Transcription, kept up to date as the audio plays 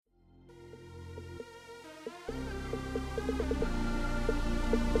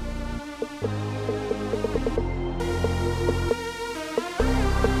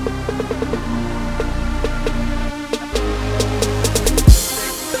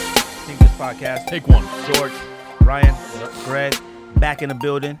Podcast. Take one. George, Ryan, Greg, back in the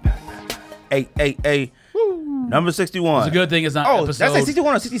building. Hey. Number 61. It's a good thing it's not episode. That's like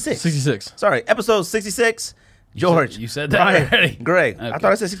 61 or 66? 66. Sorry, episode 66. George. You said that Ryan, already. Greg. Okay. I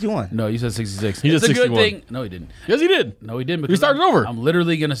thought I said 61. No, you said 66. He It's said a good 61. thing. No, he didn't. Yes, he did. No, he didn't. We started over. I'm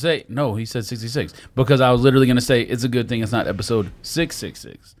literally going to say, no, he said 66. Because I was literally going to say, it's a good thing it's not episode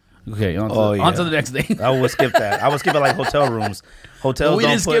 666. Okay, on to the next thing. I would skip that. I would skip it like hotel rooms. Hotels Well, we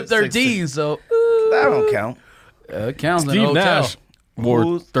don't didn't skip put 13, so. That don't count. It counts in a Steve hotel. Nash wore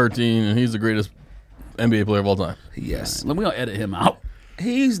Who's- 13, and he's the greatest NBA player of all time. Yes. We're going to edit him out.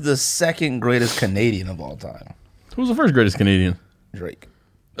 He's the second greatest Canadian of all time. Who's the first greatest Canadian? Drake.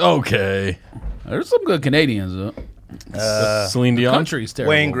 Okay. There's some good Canadians, though. Celine Dion. Country's terrible.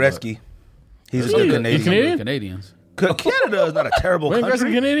 Wayne but Gretzky. He's a Is good he? Canadian. He's Canadian? Canadians. Canada is not a terrible Wayne Gretzky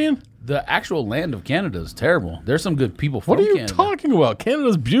country. Canadian? The actual land of Canada is terrible. There's some good people from What are you Canada. talking about?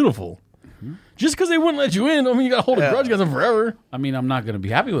 Canada's beautiful. Just because they wouldn't let you in, I mean, you got to hold a grudge against them forever. I mean, I'm not going to be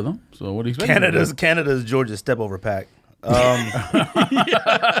happy with them. So what do you expect? Canada's Georgia's step over pack.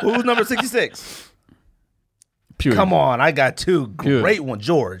 Who's number 66? Pure. Come on, I got two great ones.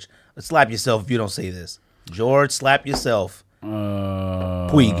 George, slap yourself if you don't say this. George, slap yourself.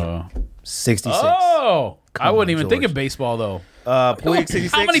 Puig, 66. Oh, I wouldn't even think George. of baseball though. Puig,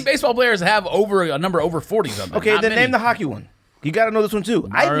 66. How many baseball players have a number over 40 something? Okay, Not then many. name the hockey one. You got to know this one too.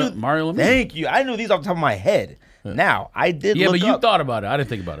 Mario Lemieux. Thank you. I knew these off the top of my head. Now I did. Yeah, look but you up. thought about it. I didn't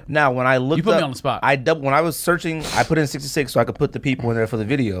think about it. Now, when I looked You put up, me on the spot. When I was searching, I put in 66 so I could put the people in there for the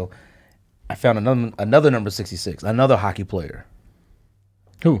video. I found another number 66, another hockey player.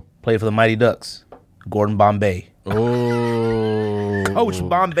 Who? Played for the Mighty Ducks, Gordon Bombay. Oh. Coach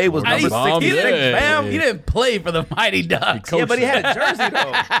Bombay was number Bombay. 66, fam. He didn't play for the Mighty Ducks. Yeah, but he had a jersey,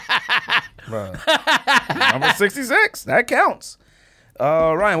 though. Bruh. Number 66, that counts.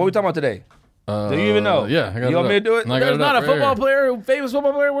 Ryan, what are we talking about today? Do you even know? Yeah. I got You want me to do it? I got There's it not up a right football here. player, famous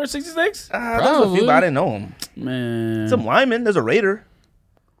football player, wears 66? There's a Probably. few, but I didn't know him. Man. Some lineman. There's a Raider.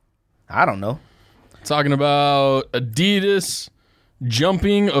 I don't know. Talking about Adidas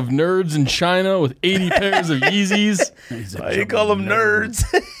jumping of nerds in China with 80 pairs of Yeezys. You call them nerds.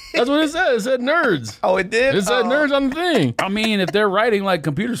 That's what it said. It said nerds. Oh, it did? It said nerds on the thing. I mean, if they're writing like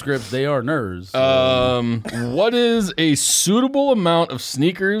computer scripts, they are nerds. So. What is a suitable amount of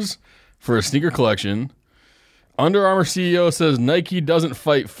sneakers for a sneaker collection? Under Armour CEO says Nike doesn't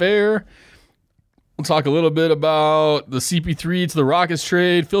fight fair. We'll talk a little bit about the CP3 to the Rockets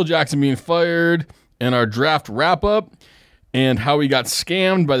trade, Phil Jackson being fired, and our draft wrap-up, and how he got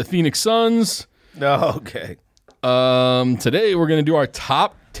scammed by the Phoenix Suns. Oh, okay. Today, we're going to do our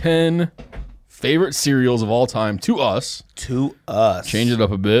top 10 favorite cereals of all time to us. To us. Change it up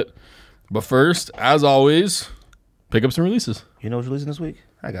a bit. But first, as always, pick up some releases. You know what's releasing this week?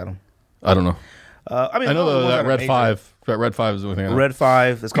 I got them. I don't know. I mean, I know the ones that are Red major. 5. That Red 5 is the only thing I know. Red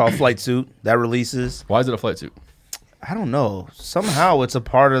 5. It's called Flight Suit. That releases. Why is it a flight suit? I don't know. Somehow it's a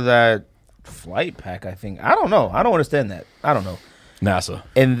part of that flight pack, I think. I don't know. I don't understand that. I don't know. NASA.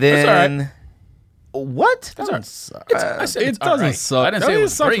 And then... What? That's all right. Suck. I said It it's all doesn't right. suck. I didn't I say mean, it it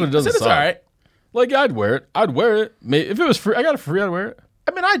was sucks great. when it doesn't I said it's suck. all right. Like, I'd wear it. I'd wear it. If it was free, I got it for free, I'd wear it.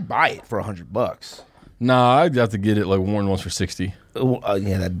 I mean, I'd buy it for $100. Nah, I'd have to get it like worn once for 60. Yeah,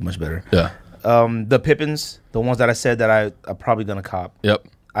 that'd be much better. Yeah. The Pippins, the ones that I said that I'm probably going to cop. Yep.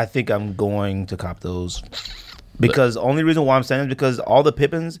 I think I'm going to cop those. Because the only reason why I'm saying is because all the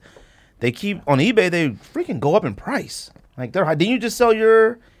Pippins, they keep, on eBay, they freaking go up in price. Like, they're high. Didn't you just sell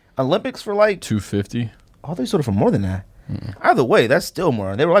your Olympics for like... $250. Oh, they sold it for more than that. Either way, that's still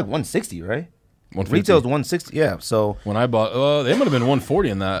more. They were like $160, right? $150. Retail's $160, yeah. So When I bought, they might have been $140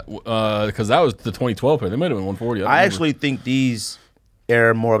 in that, because that was the 2012 pair. They might have been $140. I remember. actually think these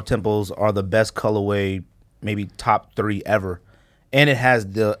Air More Up Tempos are the best colorway, maybe top 3 ever. And it has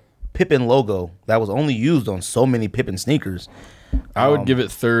the Pippin logo that was only used on so many Pippin sneakers. I would give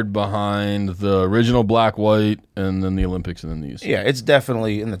it third behind the original black, white, and then the Olympics, and then these. Yeah, it's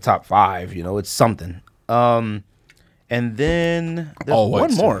definitely in the top 5. You know, it's something. And then there's All white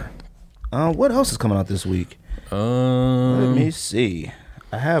one more. What else is coming out this week? Let me see.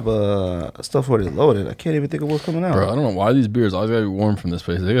 I have stuff already loaded. I can't even think of what's coming out. Bro, I don't know why these beers always gotta be warm from this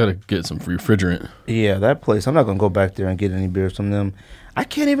place. They gotta get some refrigerant. Yeah, that place. I'm not gonna go back there and get any beers from them. I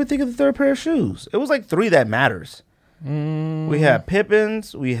can't even think of the third pair of shoes. It was like 3 that matters. We had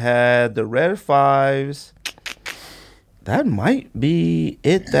Pippins. We had the Red 5s. That might be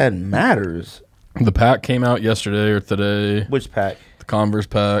it that matters. The pack came out yesterday or today. Which pack? The Converse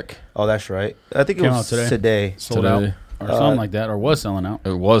pack. Oh, that's right. I think it Came was out today. today. Sold out. Today. or something like that, or was selling out.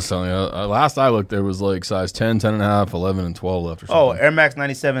 It was selling out. Last I looked, there was like size 10, 10 and a half, 11, and 12 left or something. Oh, Air Max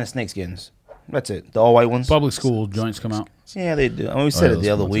 97 snakeskins. That's it. The all white ones. Public school joints come out. Yeah, they do. I mean, we said it the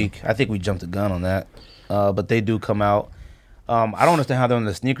other ones, week. I think we jumped the gun on that. But they do come out. I don't understand how they're on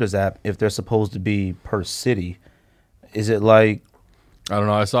the sneakers app if they're supposed to be per city. Is it like... I don't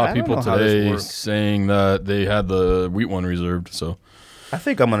know. I saw I don't people know how this today works. saying that they had the wheat one reserved. So I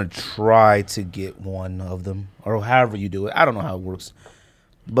think I'm going to try to get one of them. Or however you do it. I don't know how it works.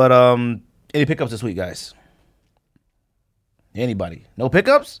 But any pickups this week, guys? Anybody? No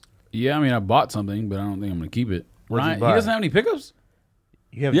pickups? Yeah, I mean, I bought something, but I don't think I'm going to keep it. What'd you Ryan, he buy? doesn't have any pickups?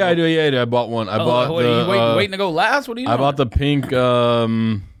 You have yeah, I do. Yeah, I do. I bought one. I bought what, the. are you waiting to go last? What are you doing? I bought the pink.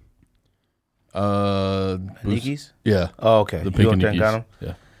 Boost. Nikes? Yeah. Oh, okay. The You pink went there and got Nikes. them?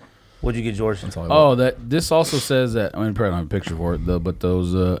 Yeah. What'd you get, George? That's all I bought. Oh, this also says that, I mean, probably don't have a picture for it, though, but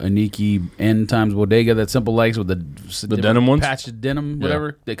those Aniki N times Bodega that Simple likes with the denim ones? patched denim,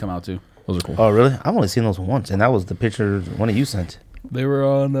 whatever, they come out too. Those are cool. Oh, really? I've only seen those once, and that was the picture one of you sent. They were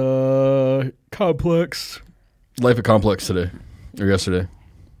on Complex. Life at Complex today. Or yesterday.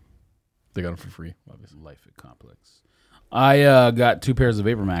 They got them for free, obviously. Life at Complex. I got 2 pairs of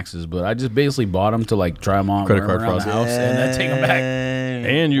Vapor Maxes, but I just basically bought them to like try them on, Credit wear 'em card around the fraud. house, and then take them back.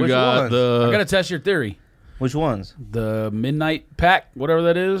 And you Which got ones? the... I got to test your theory. Which ones? The Midnight Pack, whatever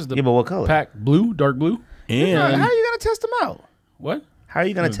that is. The Yeah, but what color? Pack blue, dark blue. How and are you going to test them out? What? How are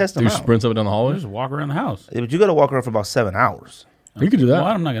you going to test them do out? sprints up and down the hallway. Just walk around the house. Yeah, but you got to walk around for about 7 hours. You could do that. Well,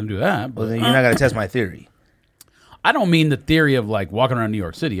 I'm not going to do that. Well, But then you're not going to test my theory. I don't mean the theory of like walking around New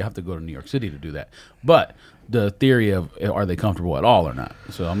York City. You have to go to New York City to do that. But the theory of are they comfortable at all or not?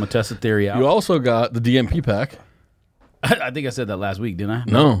 So I'm gonna test the theory out. You also got the DMP pack. I think I said that last week, didn't I?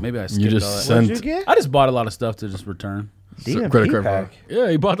 No. Maybe I skipped You just all that. sent... What'd you get? I just bought a lot of stuff to just return. DMP credit card pack. fraud. Yeah,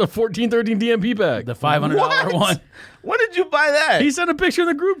 he bought the 1413 DMP pack. The $500 What? one. When did you buy that? He sent a picture in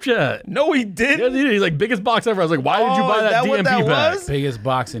the group chat. No, he didn't. Yeah, he did. He's like, biggest box ever. I was like, why did you Oh, buy is that that what DMP that pack? was? Biggest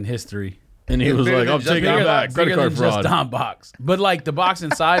box in history. And he It's was bigger like, than I'm just taking Don it back. box. Credit Bigger card than fraud. just Don box. But like the box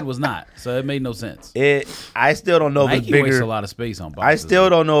inside was not. So it made no sense. I still don't know if it's Nike wastes bigger. a lot of space on boxes. I still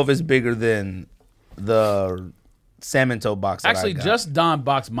don't know if it's bigger than the salmon toe box. that I Actually, got. just Don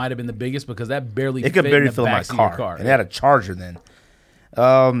box might have been the biggest because that barely it could fit barely in the fill my backseat of your car. And it had a charger then.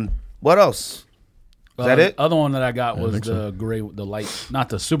 What else? Is that it? Other one that I got was think the gray, the light, not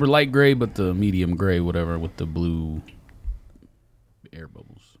the super light gray, but the medium gray, whatever, with the blue air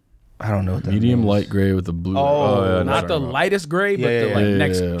bubbles. I don't know what that Medium means. light gray with the blue. Oh, yeah, Not the lightest gray, but Yeah, the yeah, like yeah,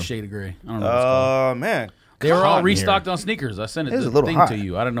 next yeah. shade of gray. I don't know. What it's called. Man. They were all cotton restocked here. on sneakers. I sent it It's the a little thing hot. to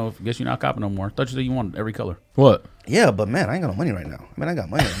you. I don't know. Guess you're not copping no more. Thought you said you wanted every color. What? Yeah, but man, I ain't got no money right now. I mean, I got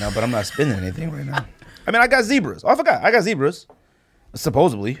money right now, but I'm not spending anything right now. I mean, I got zebras. Oh, I forgot. I got zebras.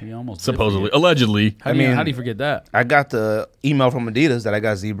 Supposedly. You almost Supposedly. Allegedly. How do you mean- forget that? I got the email from Adidas that I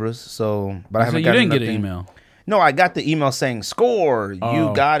got zebras, so but I So haven't you gotten didn't get an nothing. email. No, I got the email saying score, you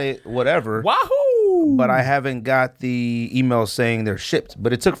Oh. got it, whatever. Wahoo! But I haven't got the email saying they're shipped.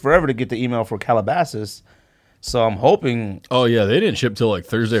 But it took forever to get the email for Calabasas, so I'm hoping Oh, yeah. They didn't ship till like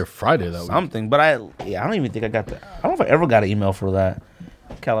Thursday or Friday that week. something. But I don't even think I got that. I don't know if I ever got an email for that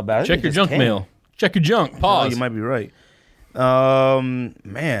Calabasas. Check It your just junk came. mail. Check your junk. Oh, Pause. you might be right.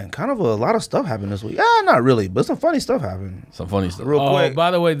 Man, kind of a lot of stuff happened this week. Not really, but some funny stuff happened. Some funny stuff. Real Oh, quick.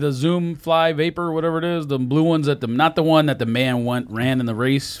 by the way, the Zoom Fly Vapor, whatever it is, the blue ones not the one that the man ran in the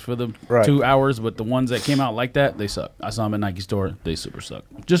race for the Right. 2 hours, but the ones that came out like that, they suck. I saw them at Nike store. They super suck.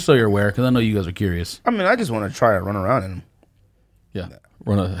 Just so you're aware, because I know you guys are curious. I mean, I just want to try to run around in Yeah.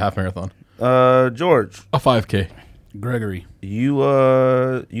 Run a half marathon. them. George, A 5K. Gregory.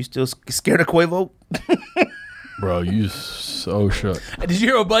 you still scared of Quavo? Bro, you so shook. Did you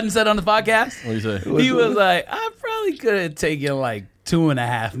hear what Button said on the podcast? What do you say? He was like, I probably could have taken like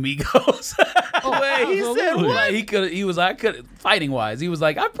 2.5 Migos. Wait, he said what? Like, he was like, fighting wise. He was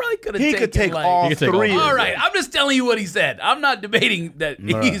like, I probably could have He taken could take like, all He could take all three. three. All right, I'm just telling you what he said. I'm not debating that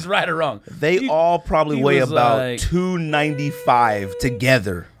he's right or wrong. They He- all probably he weigh was about like- 295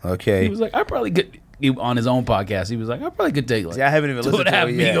 together. Okay. He was like, I probably could. On his own podcast, he was like, I probably could take like See, I haven't even listened to 2.5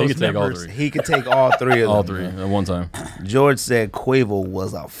 it yet. Migos He could take all members. three. He could take all three of them. All three at one time. George said Quavo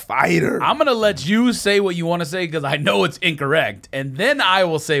was a fighter. I'm gonna let you say what you want to say because I know it's incorrect, and then I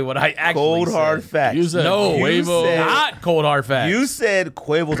will say what I actually Cold said. hard facts. You said No, Quavo. said- not cold hard facts. You said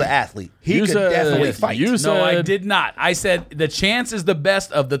Quavo's an athlete. He You could said- definitely fight. you said- No, I did not. I said the chance is the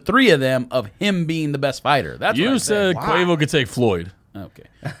best of the three of them of him being the best fighter. That's what I You said Wow. Quavo could take Floyd. Okay,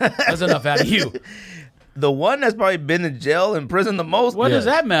 that's enough out of you. The one that's probably been in jail and prison the most. What Yeah. does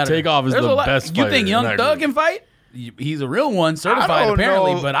that matter? Takeoff is There's the a lot. best You fighter think in Young that Thug group. can fight? He's a real one, certified don't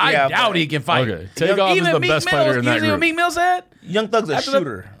apparently, know. but I Yeah, doubt but- he can fight. Okay, Takeoff is the best fighter in that You see what group. Meek Mill said? Young Thug's a After the-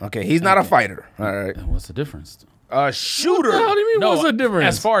 shooter. Okay, he's not a fighter. All right, What's the difference? a shooter. How do you mean? What's the difference?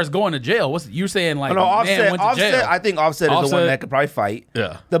 As far as going to jail, you're saying like No, man Offset. went to jail. Offset. I think Offset is the one Offset- that could probably fight.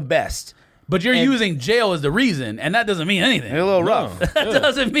 Yeah. the best. But you're And- using jail as the reason, and that doesn't mean anything. They're a little rough. That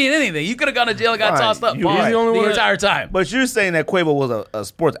doesn't mean anything. You could have gone to jail and got Fine. tossed up He's the the only one that- entire time. But you're saying that Quavo was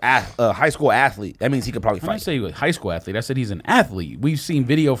a high school athlete. That means he could probably I didn't fight. say he was a high school athlete. I said he's an athlete. We've seen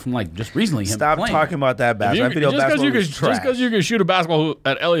video from like just recently him Stop playing. talking about that basketball. That video Just basketball was trash. because you can shoot a basketball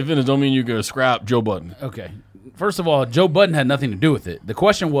at LA Fitness don't mean you can scrap Joe Budden. Okay. First of all, Joe Budden had nothing to do with it. The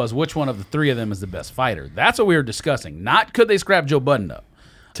question was which one of the three of them is the best fighter. That's what we were discussing. Not could they scrap Joe Budden up.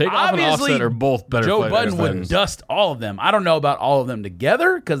 Takeoff and Obviously, Offset are both better Joe fighters Budden would than- dust all of them. I don't know about all of them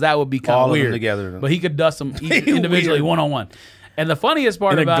together because that would be kind All of of them weird. together. But he could dust them individually, Weird. 1-on-1. And the funniest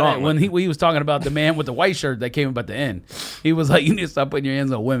part In a about it, gauntlet. when he was talking about the man with the white shirt that came up at the end, he was like, "You need to stop putting your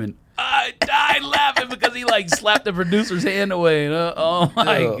hands on women." I died laughing because he like slapped the producer's hand away. And, oh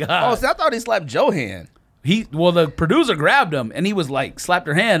my god! Oh, see, I thought he slapped Joe hand. The producer grabbed him and he was like slapped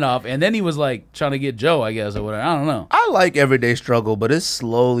her hand off, and then he was like trying to get Joe, I guess, or whatever. I don't know. I like Everyday Struggle, but it's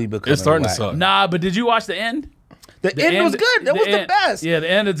slowly becoming It's starting to whack. suck. Nah, but did you watch the end? The end was good. That was the end- best. Yeah, the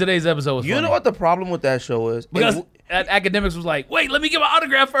end of today's episode was You funny. know what the problem with that show is? Because Academics was like, wait, let me get my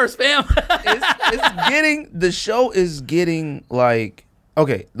autograph first, fam. It's getting, the show is getting like,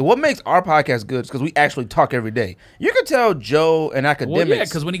 okay, what makes our podcast good is because we actually talk every day. You can tell Joe and Well, Academics. yeah,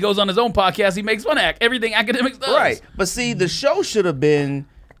 because when he goes on his own podcast, he makes fun of everything Academics does. Right. But see, the show should have been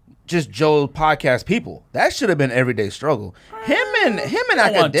just Joe's podcast people. That should have been Everyday Struggle. Him and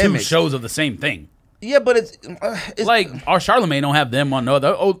I want two Academics. shows of the same thing. Yeah, but it's Like, our Charlemagne don't have them on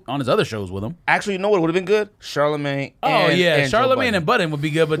his other shows with him. actually, you know what would have been good? Charlemagne. And Joe Charlemagne Budden. and Budden would be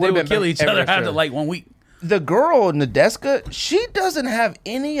good, but they Would've would been kill each every other after show. like 1 week. The girl Nadeska, she doesn't have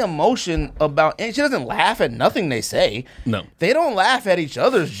any emotion about, and she doesn't laugh at nothing they say. No. They don't laugh at each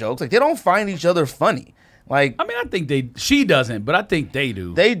other's jokes. Like, they don't find each other funny. Like, I mean, I think she doesn't, but I think they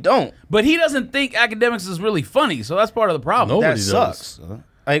do. they don't. But he doesn't think Academics is really funny, so that's part of the problem. Nobody That does. sucks.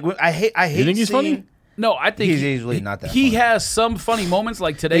 Like, I hate. You think he's seeing- funny? No, I think He's usually not that He funny. has some funny moments,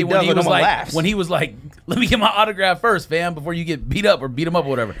 like today He when does, he but was no one like, laughs. "Let me get my autograph first, fam, before you get beat up or beat him up or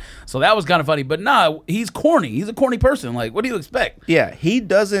whatever." So that was kind of funny. But nah, he's corny. He's a corny person. Like, what do you expect? Yeah, he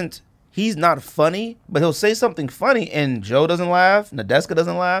doesn't. He's not funny, but he'll say something funny, and Joe doesn't laugh. Nadeska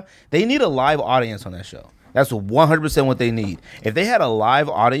doesn't laugh. They need a live audience on that show. That's 100% what they need. If they had a live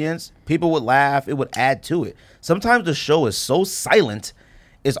audience, people would laugh. It would add to it. Sometimes the show is so silent,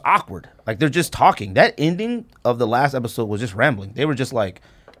 it's awkward. Like, they're just talking. That ending of the last episode was just rambling. They were just like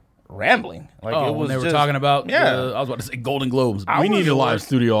rambling. Like, Oh, it was when they were just- talking about, yeah. I was about to say Golden Globes. I We need was a live like-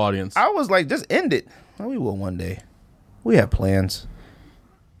 studio audience. I was like, just end it. Well, we will one day. We have plans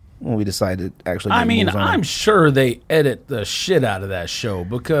when we decide to actually. I get mean, moves on. I'm sure they edit the shit out of that show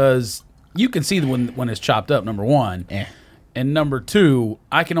because you can see when it's chopped up. Number one, Eh. and number two,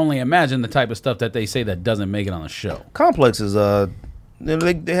 I can only imagine the type of stuff that they say that doesn't make it on the show. Complex is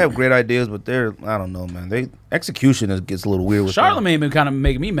they have great ideas, but I don't know, man. Execution gets a little weird with them. Charlemagne been kind of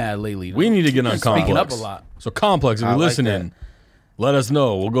making me mad lately. We need to get on He's Complex. speaking up a lot. So Complex, if I you're like listening, let us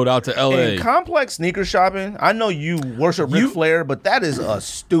know. We'll go out to LA. And Complex sneaker shopping. I know you worship Ric Flair, but that is a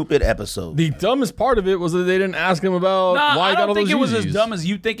stupid episode. The dumbest part of it was that they didn't ask him about Nah, why I he got don't all think those it was as Yeezys. dumb as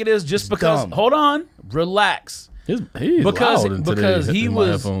you think it is. Just because, dumb. hold on, relax. He's Because loud in because today's- he in my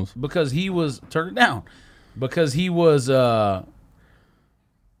was headphones. because he was turn it down because he was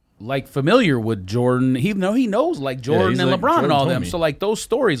like familiar with Jordan. He knows like Jordan he's and like, LeBron and Jordan all told them. me. So like those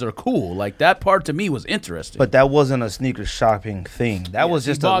stories are cool. Like that part to me was interesting. But that wasn't a sneaker shopping thing. That was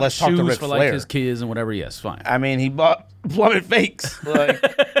He just bought let's talk to shoes Ric for Flair. like his kids and whatever. Yes, fine. I mean, he bought plummet fakes. Like,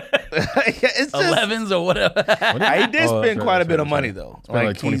 it's just, 11s or whatever. he did Oh, spend that's quite right, a bit that's of money right. though. Spent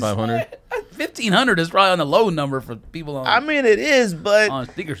like he's- 2,500. 1,500 is probably on the low number for people on, I mean, it is, but on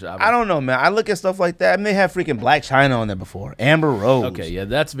sneaker shop. I don't know, man. I look at stuff like that. I mean, they have freaking Black China on there before. Amber Rose. Okay, yeah,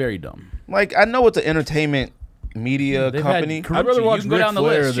 that's very dumb. Like, I know it's an entertainment media They've company. had I'd rather Carucci. watch You can go Ric down the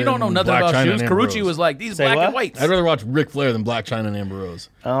Flair list. You don't know than nothing Black about China shoes. and Amber Carucci Rose. was like, these Say black what? and whites. I'd rather watch Ric Flair than Black China and Amber Rose.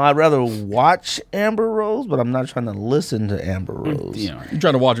 I'd rather watch Amber Rose, but I'm not trying to listen to Amber Rose. You know, You're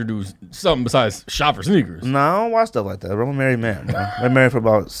trying to watch her do something besides shop for sneakers. No, I don't watch stuff like that. I'm a married man, bro. I've been married for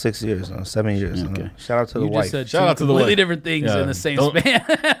about 6 years now, 7 years. Okay. Shout out to the you wife. just said Shout two out to the completely wife. different things Yeah, in the same don't-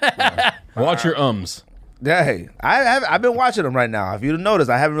 span. Watch your ums. Yeah, hey, I've been watching them right now. If you'd noticed,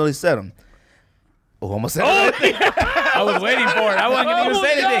 I haven't really said them. Oh, I'm gonna say it. I was waiting for it. I wasn't going to even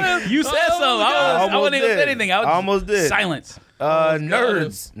say anything. You said something. I wasn't even say anything. I was Almost did. Silence.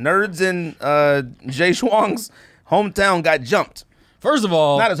 Nerds and Jay Schwang's hometown got jumped. First of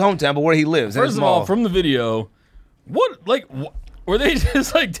all, Not his hometown, but where he lives. first of all, from the video, were they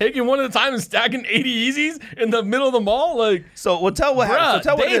just like taking one at a time and stacking 80 Yeezys in the middle of the mall? Like, so we'll tell what happened. So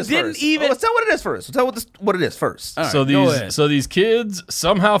tell what it is first. Let's tell what it is first. We'll tell what it is first. All right, so these kids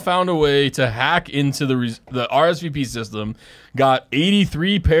somehow found a way to hack into the RSVP system, got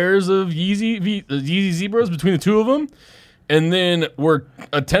 83 pairs of Yeezy Zebras between the two of them, and then were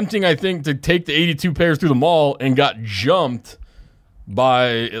attempting, I think, to take the 82 pairs through the mall and got jumped by,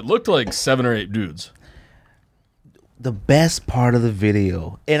 it looked like 7 or 8 dudes. The best part of the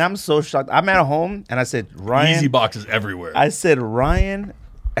video, and I'm so shocked. I'm at home, and I said, Ryan. Easy boxes everywhere. I said, Ryan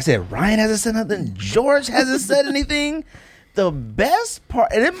hasn't said nothing. George hasn't said anything. The best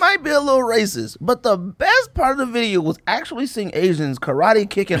part, and it might be a little racist, but the best part of the video was actually seeing Asians karate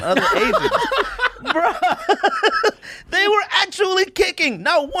kicking other Asians. Bruh. They were actually kicking.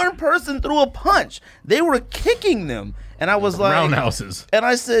 Not one person threw a punch. They were kicking them. And I was like, roundhouses. And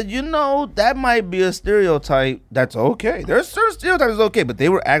I said, that might be a stereotype. That's okay. There's certain stereotypes that's okay, but they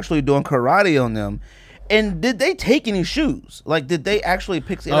were actually doing karate on them. And did they take any shoes? Like, did they actually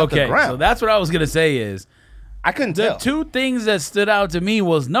pick it up the ground? So that's what I was gonna say is, I couldn't the tell. two things that stood out to me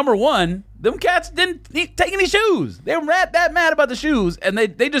was, number one, them cats didn't take any shoes. They were that mad about the shoes, and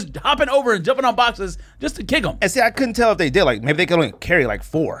they just hopping over and jumping on boxes just to kick them. And see, I couldn't tell if they did. Like, maybe they could only carry like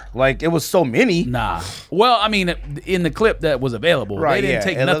 4. Like, it was so many. Nah. Well, I mean, in the clip that was available, Right, they didn't yeah.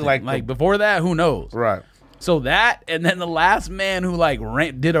 take It nothing. looked Like before that, who knows? Right. So that, and then the last man who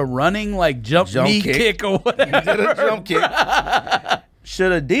did a running jump knee kick or whatever. He did a jump kick.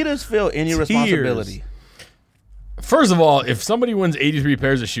 Should Adidas feel any responsibility? First of all, if somebody wins 83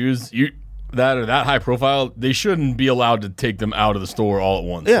 pairs of shoes, that are that high profile, they shouldn't be allowed to take them out of the store all at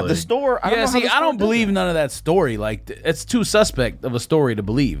once. Yeah, the store. I don't believe none of that story. Like, it's too suspect of a story to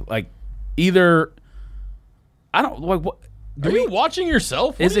believe. Like, either I don't like what. Are you watching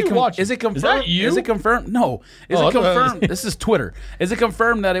yourself? What Is it watching? Is it confirmed? Is that you? Is it confirmed? No. Is it confirmed? This is Twitter. Is it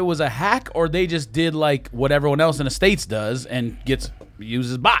confirmed that it was a hack, or they just did like what everyone else in the States does and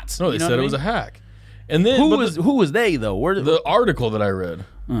uses bots? No, they said it was a hack. And then who was they though? The article that I read.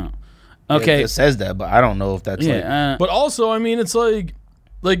 Okay, it says that, but I don't know if that's but also, I mean, it's like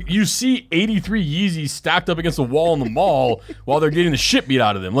you see 83 Yeezys stacked up against the wall in the mall while they're getting the shit beat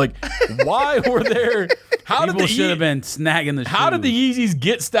out of them. Like, why were there? How people should have been snagging the shoes. How did the Yeezys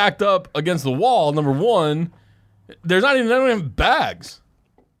get stacked up against the wall? Number one, they don't even have bags.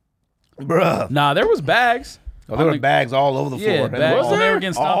 Bruh. Nah, there was bags. Oh, there were bags all over the floor. Yeah, bags. Was there? They were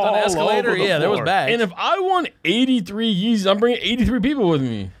getting stomped on the escalator. Yeah, there was bags. And if I want 83 Yeezys, I'm bringing 83 people with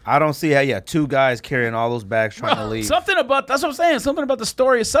me. I don't see how, 2 guys carrying all those bags trying to leave. That's what I'm saying. Something about the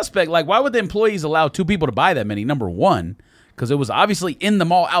story is suspect. Like, why would the employees allow 2 people to buy that many? Number one, because it was obviously in the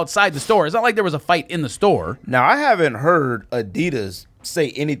mall outside the store. It's not like there was a fight in the store. Now, I haven't heard Adidas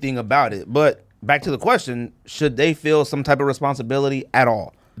say anything about it, but back to the question, should they feel some type of responsibility at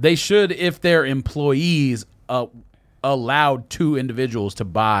all? They should if their employees allowed 2 individuals to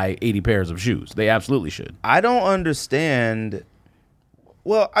buy 80 pairs of shoes. They absolutely should. I don't understand.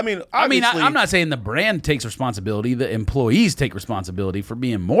 Well, I mean, obviously, I'm not saying the brand takes responsibility. The employees take responsibility for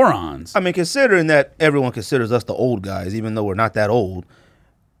being morons. I mean, considering that everyone considers us the old guys, even though we're not that old,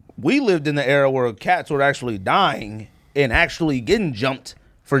 we lived in the era where cats were actually dying and actually getting jumped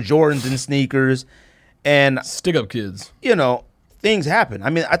for Jordans and sneakers. And stick up kids. Things happen.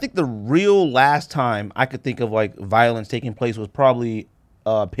 I mean, I think the real last time I could think of like violence taking place was probably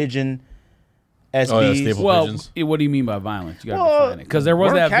Pigeon SBs. Pigeons. What do you mean by violence? You got to define it, because there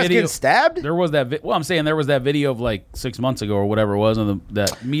was that cats video. Getting stabbed? There was that. I'm saying there was that video of like 6 months ago or whatever it was, and that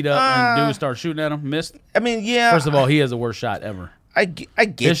meetup and dude started shooting at him. Missed. I mean, yeah. First of all, he has the worst shot ever. I get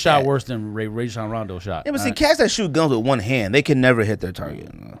his shot that. worse than Rajon Rondo's shot. Yeah, but see, cats that shoot guns with one hand, they can never hit their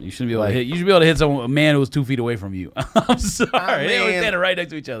target. You shouldn't be able to hit. You should be able to hit a man who was 2 feet away from you. I'm sorry, they were standing right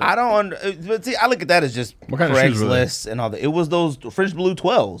next to each other. I don't. But see, I look at that as just what kind of shoes were they? Craigslist and all that. It was those French Blue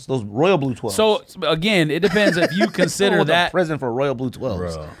 12s, those Royal Blue 12s. So again, it depends if you consider that prison for Royal Blue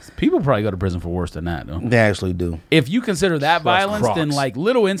 12s. Bro. People probably go to prison for worse than that, though. They actually do. If you consider that violence, Crocs. then like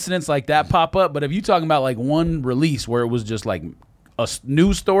little incidents like that pop up. But if you're talking about like one release where it was just like a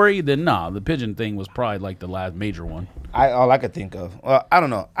news story, then the Pigeon thing was probably like the last major one. All I could think of. I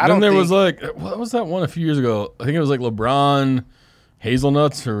don't know. Was like, what was that one a few years ago? I think it was like LeBron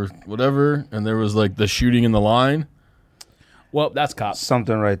hazelnuts or whatever, and there was like the shooting in the line. Well, that's cops.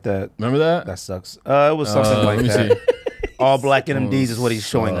 Something right that. Remember that? That sucks. It was something like that. All black NMDs is what he's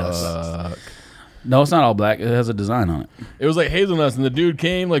showing us. No, it's not all black. It has a design on it. It was like hazelnuts, and the dude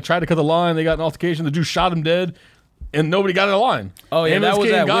came, like tried to cut the line. They got an altercation. The dude shot him dead. And nobody got in the line. Oh, yeah, that was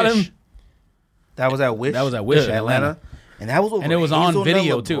that got Wish. him. That was at Wish. That was at Wish in Atlanta. And that was over And it was on Hazelnut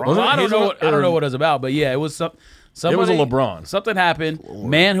video too. LeBron. Well, I don't know. Hazelnut I don't know or- what it's about, but yeah, it was somebody, It was a LeBron. Something happened.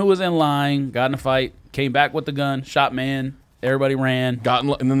 Man who was in line got in a fight, came back with the gun, shot man. Everybody ran.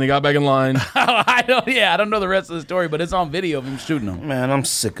 And then they got back in line. I don't know the rest of the story, but it's on video of him shooting them. Man, I'm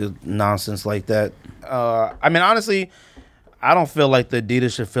sick of nonsense like that. I mean, honestly, I don't feel like the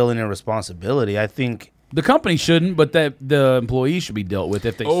Adidas should feel any responsibility. I think The company shouldn't, but that the employees should be dealt with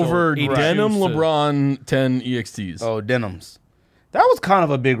if they Over sold 80 denim shoes to- LeBron 10 EXTs. denims. That was kind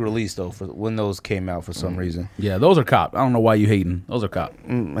of a big release though for when those came out for some reason. Yeah, those are cop. I don't know why you hating. Those are cop.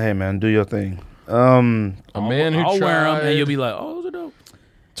 Hey man, do your thing. A man who I'll wear them, tried and you'll be like, "Oh, those are dope."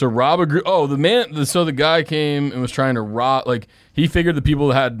 to rob a group. Oh, so the guy came and was trying to rob. Like he figured the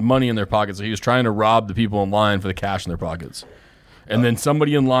people had money in their pockets, so he was trying to rob the people in line for the cash in their pockets. And then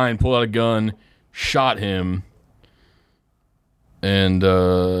somebody in line pulled out a gun, shot him, and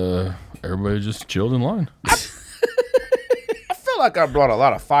everybody just chilled in line. I feel like I brought a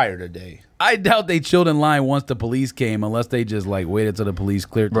lot of fire today. I doubt they chilled in line once the police came, unless they just like waited till the police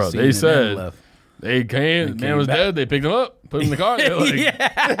cleared the Bro, scene. they and then said left. they came. Man was back. dead. They picked him up, put him in the car. They're like,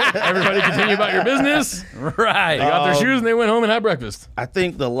 everybody continue about your business. Right. They got their shoes and they went home and had breakfast. I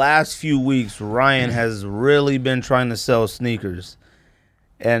think the last few weeks Ryan has really been trying to sell sneakers.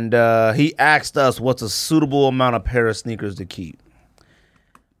 And he asked us what's a suitable amount of pair of sneakers to keep.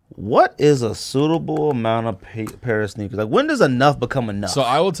 What is a suitable amount of pair of sneakers? Like, when does enough become enough? So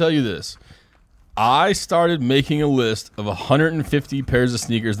I will tell you this. I started making a list of 150 pairs of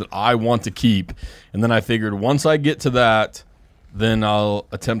sneakers that I want to keep. And then I figured once I get to that, then I'll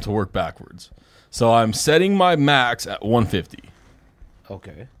attempt to work backwards. So I'm setting my max at 150.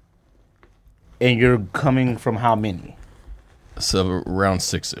 Okay. And you're coming from how many? So around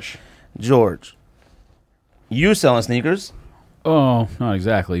 6-ish. George, you selling sneakers? Oh, not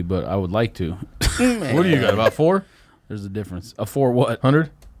exactly, but I would like to. What do you got, about 400? There's a difference. A for what?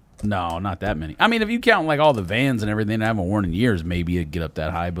 No, not that many. I mean, if you count like all the Vans and everything I haven't worn in years, maybe it'd get up that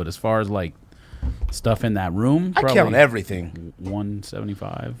high. But as far as like stuff in that room, I count everything.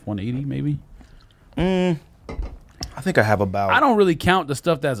 175, 180 maybe. I think I have about... I don't really count the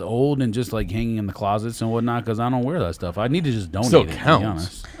stuff that's old and just like hanging in the closets and whatnot because I don't wear that stuff. I need to just donate Still it, to be counts.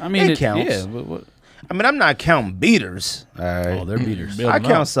 honest. I mean, It counts. Yeah, but what? I mean, I'm not counting beaters. All right. Oh, they're beaters. Build I them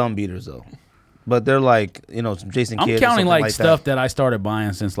count up. some beaters though, but they're like some Jason I'm Kidd. or counting something like stuff that I started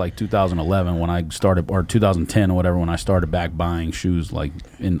buying since like 2011 when I started, or 2010 or whatever, when I started back buying shoes like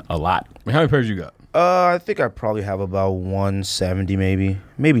in a lot. I mean, how many pairs you got? I think I probably have about 170,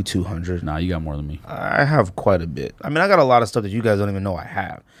 maybe 200. Nah, you got more than me. I have quite a bit. I mean, I got a lot of stuff that you guys don't even know I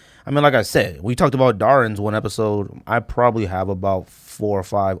have. I mean, like I said, we talked about Darwin's one episode. I probably have about 4 or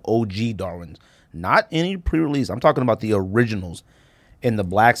 5 OG Darwins. Not any pre-release. I'm talking about the originals in the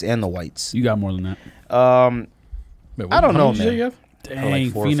blacks and the whites. You got more than that. Wait, I don't how know, many did you say man. you have?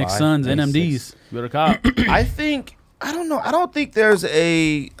 Dang, 4 or Phoenix 5, Suns, maybe NMDs. 6. Better cop. I think I don't know. I don't think there's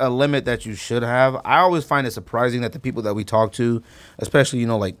a limit that you should have. I always find it surprising that the people that we talk to, especially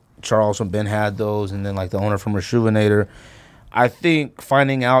like Charles from Ben had those, and then like the owner from Rejuvenator. I think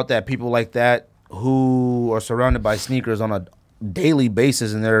finding out that people like that who are surrounded by sneakers on a daily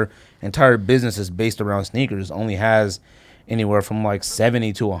basis and their entire business is based around sneakers only has anywhere from like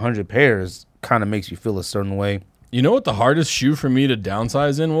 70 to 100 pairs kind of makes you feel a certain way. You know what the hardest shoe for me to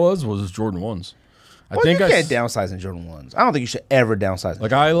downsize in was Jordan 1s. I Well, think you I can't downsize in Jordan 1s. I don't think you should ever downsize.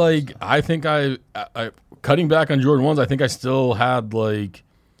 I think I cutting back on Jordan 1s, I think I still had like,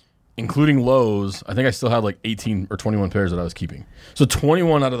 including lows, I think I still had like 18 or 21 pairs that I was keeping. So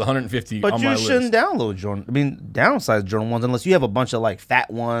 21 out of the 150 But on you my shouldn't list. downsize Jordan 1s unless you have a bunch of like fat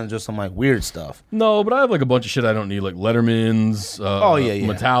ones or some like weird stuff. No, but I have like a bunch of shit I don't need, like Letterman's,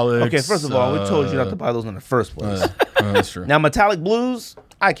 metallics. Okay, first of all, we told you not to buy those in the first place. That's true. Now, metallic blues,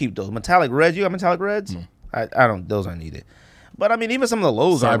 I keep those. Metallic reds, you got metallic reds? I don't. Those aren't needed. But I mean, even some of the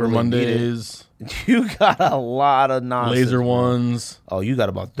lows aren't Cyber really Mondays, needed. You got a lot of nonsense. laser bro. ones, Oh, you got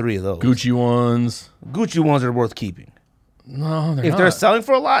about 3 of those. Gucci ones. Gucci ones are worth keeping. No, they're If not. they're selling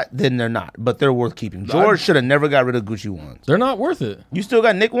for a lot, then they're not. But they're worth keeping. George should have never got rid of Gucci ones. They're not worth it. You still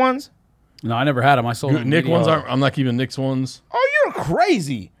got Nick ones? No, I never had them. I sold them. Nick ones aren't. I'm not keeping Nick's ones. Oh, you're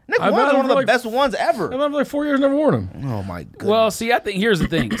crazy. Nick I've ones had are one them of for the like- best ones ever. I've had them for like 4 years, never worn them. Oh my goodness. Well, see, I think here's the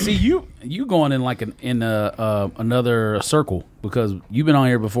thing. See, you going in like another circle because you've been on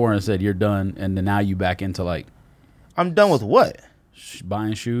here before and said you're done, and then now you back into like I'm done with what?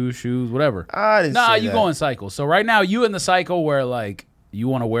 buying shoes, whatever. I didn't say you that. go in cycles. So right now you in the cycle where like you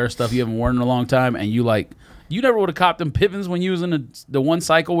want to wear stuff you haven't worn in a long time, and you like you never would have copped them Pivens when you was in the one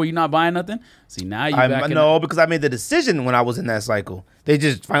cycle where you're not buying nothing. See, now you back in No, because I made the decision when I was in that cycle. They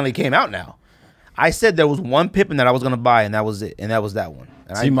just finally came out now. I said there was one Pippen that I was gonna buy, and that was it, and that was that one.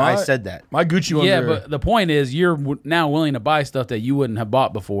 And I said that. My Gucci one. Yeah, but the point is, you're now willing to buy stuff that you wouldn't have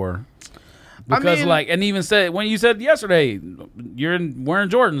bought before. Because and even said when you said yesterday, you're wearing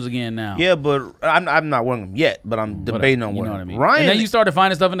Jordans again now. Yeah, but I'm not wearing them yet. But I'm debating on you wearing know what I them. mean. Ryan, And then you started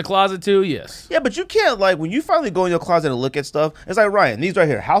finding stuff in the closet too. Yes. Yeah, but you can't when you finally go in your closet and look at stuff. It's like Ryan, these right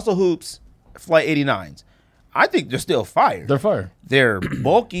here, House of Hoops, Flight 89s. I think they're still fire. They're fire. They're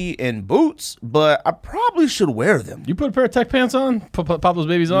bulky in boots, but I probably should wear them. You put a pair of tech pants on, pop those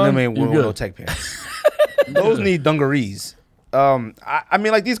babies on. I mean, we're no tech pants. Those need dungarees. I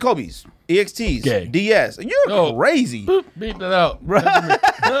mean, like these Kobe's, EXTs, Gay. DS. You're crazy. Boop, beat that out.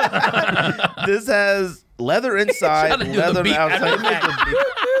 This has leather inside, leather outside.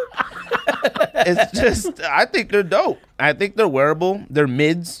 It's just, I think they're dope. I think they're wearable. They're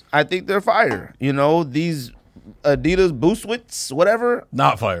mids. I think they're fire. These Adidas Boostwits, whatever.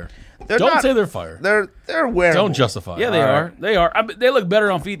 Not fire. Don't say they're fire. They're wearable. Don't justify. Yeah, they are. They are. They look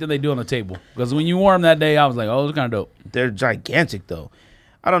better on feet than they do on the table. Because when you wore them that day, I was like, oh, it's kind of dope. They're gigantic, though.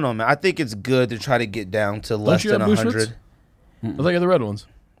 I don't know, man. I think it's good to try to get down to less than 100. I think you're the red ones.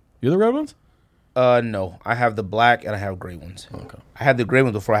 You're the red ones? No. I have the black and I have gray ones. Okay. I had the gray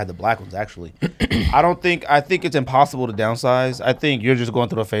ones before I had the black ones, actually. I think it's impossible to downsize. I think you're just going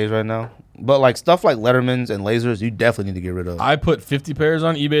through a phase right now. But stuff like Lettermans and lasers, you definitely need to get rid of. I put 50 pairs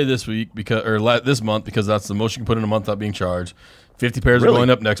on eBay this week this month because that's the most you can put in a month without being charged. 50 pairs are going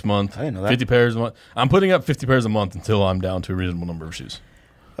up next month. I didn't know that. 50 pairs a month. I'm putting up 50 pairs a month until I'm down to a reasonable number of shoes.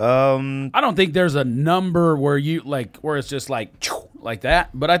 I don't think there's a number where where it's just like that,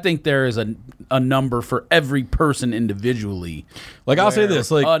 but I think there is a number for every person individually. I'll say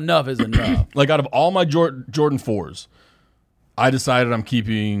this, enough is enough. Out of all my Jordan 4s, I decided I'm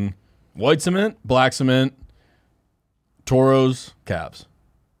keeping white cement, black cement, Toros, Cavs.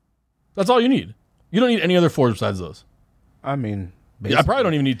 That's all you need. You don't need any other 4s besides those. I mean, I probably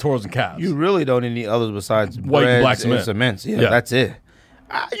don't even need Toros and Cavs. You really don't need any others besides white and black and cements. Yeah, that's it.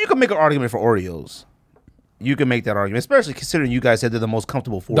 You can make an argument for Oreos. You can make that argument, especially considering you guys said they're the most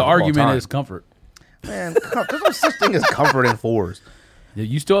comfortable 4s. The argument is comfort. Man, there's no such thing as comfort in 4s. Yeah,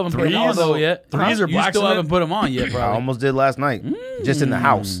 you still haven't put them on though yet. Threes are black You still cement? haven't put them on yet, I probably. almost did last night, just in the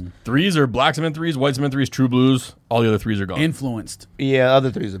house. 3s are black cement 3s, white cement 3s, true blues. All the other 3s are gone. Influenced. Yeah,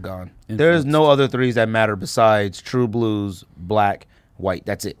 other 3s are gone. There's no other 3s that matter besides true blues, black, white.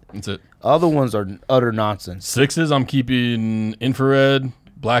 That's it. That's it. Other ones are utter nonsense. 6s, I'm keeping infrared,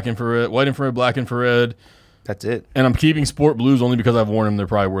 black infrared, white infrared, black infrared. That's it. And I'm keeping sport blues only because I've worn them. They're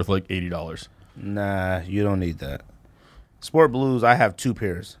probably worth $80. Nah, you don't need that. Sport blues, I have 2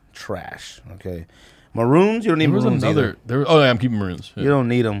 pairs. Trash. Okay. Maroons, you don't need maroons either. I'm keeping maroons. Yeah. You don't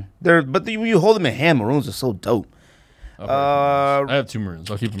need them. When you hold them in hand, maroons are so dope. I have 2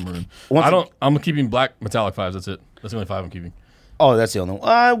 maroons. I'll keep them maroon. I'm keeping black metallic 5s. That's it. That's the only 5 I'm keeping. Oh, that's the only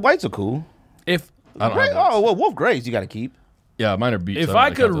one. Whites are cool. Wolf Grays you got to keep. Yeah, mine are beat. If I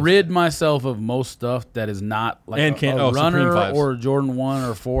could rid myself of most stuff that is not like a runner or Jordan 1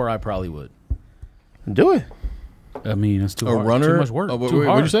 or 4, I probably would. Do it. I mean, it's too hard. Runner? Too much work. Too hard.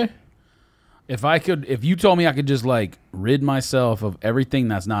 What'd you say? If you told me I could just rid myself of everything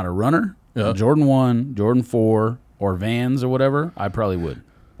that's not a runner, Jordan 1, Jordan 4, or Vans or whatever, I probably would.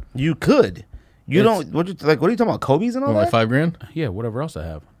 You could. What are you talking about? Kobe's and all that? Like $5,000? Yeah, whatever else I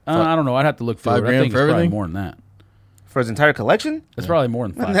have. I don't know. I'd have to look through it. I think for it's probably everything? more than that. For his entire collection? It's probably more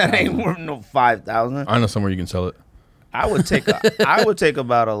than 5,000. That ain't worth no 5,000. I know somewhere you can sell it. I would take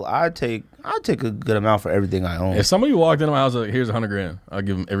I'd take a good amount for everything I own. If somebody walked into my house here's $100,000, I'll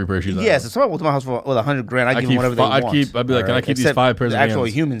give them every pair of shoes. Yes, if somebody walked into my house with $100,000, I'd give them whatever they want. I'd be like, can I keep these 5 pairs of actual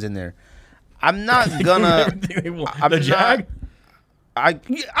Vans? humans in there? I'm not gonna. The Jag? I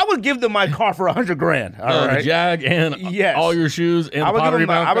would give them my car for $100,000. All right, the Jag and all your shoes and I would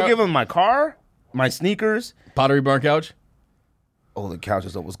give them couch? my car, my sneakers, Pottery Barn couch. Oh, the couch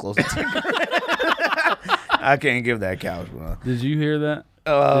is almost close to $10,000. I can't give that couch, bro. Did you hear that?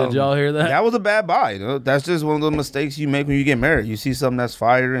 Did y'all hear that? That was a bad buy. That's just one of the mistakes you make when you get married. You see something that's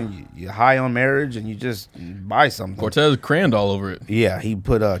fire and you're high on marriage and you just buy something. Cortez crayoned all over it. Yeah, he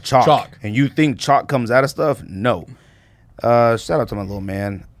put chalk. And you think chalk comes out of stuff? No. Shout out to my little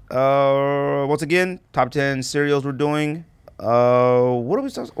man. Once again, top 10 cereals we're doing. What are we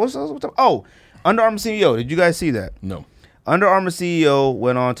talking? Oh, Under Armour CEO. Did you guys see that? No. Under Armour CEO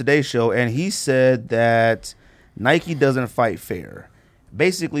went on today's show and he said that Nike doesn't fight fair.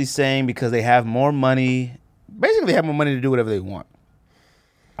 Basically saying because they have more money, to do whatever they want.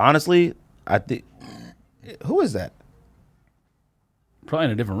 Honestly, I think, who is that? Probably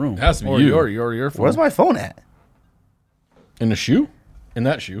in a different room. It has to be or you. Your phone. Where's my phone at? In the shoe? In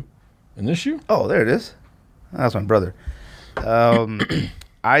that shoe? In this shoe? Oh, there it is. That's my brother.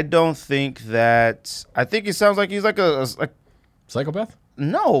 I don't think that. I think he sounds like he's like a Psychopath?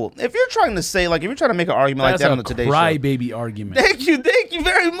 no. If you're trying to say like if you're trying to make an argument like that on the Today Show, crybaby argument. thank you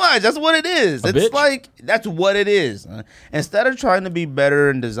very much. That's what it is. It's bitch? like that's what it is. Instead of trying to be better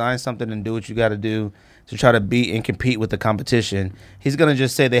and design something and do what you got to do to try to beat and compete with the competition, he's gonna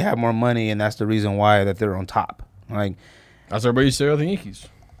just say they have more money and that's the reason why that they're on top. Like That's everybody used to say about the Yankees.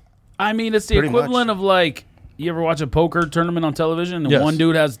 I mean, it's the Pretty equivalent much. of like, you ever watch a poker tournament on television and Yes. one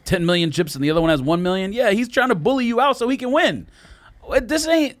dude has 10 million chips and the other one has 1 million? Yeah, he's trying to bully you out so he can win.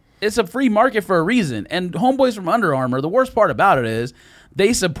 It's a free market for a reason. And homeboys from Under Armour, the worst part about it is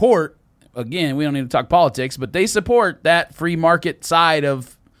they support, again, we don't need to talk politics, but they support that free market side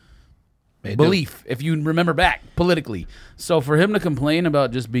of belief, if you remember back politically. So for him to complain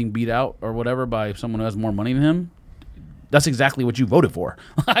about just being beat out or whatever by someone who has more money than him, that's exactly what you voted for.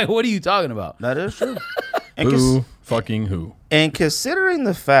 Like, what are you talking about? that is true. And Who fucking who? And considering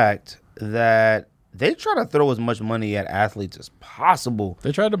the fact that they try to throw as much money at athletes as possible,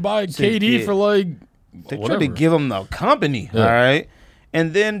 They tried to buy KD get- for like they whatever. tried to give them the company, Yeah. all right?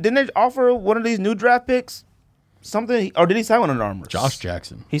 And then didn't they offer one of these new draft picks something, or did he sign with Under Armour? Josh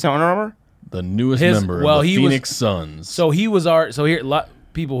Jackson, He signed with Under Armour? the newest His- member well, of the he was- Phoenix Suns. So he was here.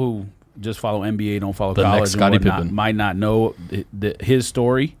 People who just follow NBA, don't follow The college, next and Scottie whatnot, Pippen. might not know his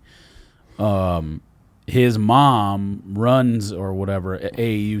story. His mom runs or whatever an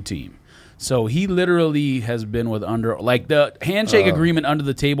AAU team, so he literally has been with the handshake agreement under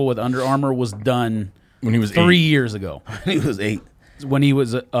the table with Under Armour was done when he was 3 8. years ago. He was 8. When he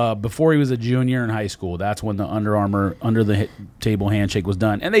was before he was a junior in high school, that's when the Under Armour under the table handshake was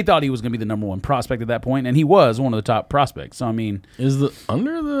done, and they thought he was going to be the number one prospect at that point, and he was one of the top prospects. So I mean, Is the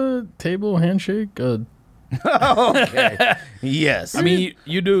under the table handshake? Okay. Yes. I mean,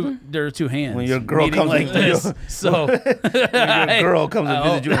 you do. There are two hands. When your girl meeting comes like in- this, so when your girl comes and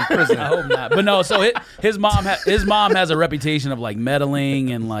visit you in prison. I hope not. But no, so his mom has a reputation of like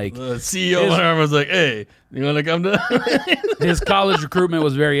meddling and like The CEO of Under Armour was like, "Hey, you want to come to?" his college recruitment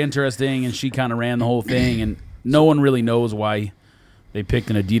was very interesting, and she kind of ran the whole thing. And no one really knows why they picked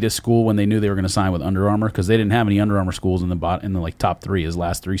an Adidas school when they knew they were going to sign with Under Armour, because they didn't have any Under Armour schools in the like top 3, his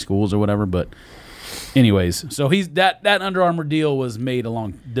last 3 schools or whatever. But anyways, so he's that Under Armour deal was made a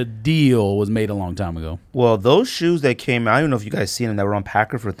long time ago. Well, those shoes that came out, I don't know if you guys seen them, that were on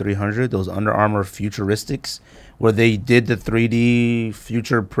Packer for $300, those Under Armour Futuristics, where they did the 3D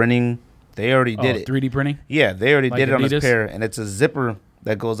future printing. They already did it. 3D printing. Yeah, they already Like did it on Adidas? this pair, and it's a zipper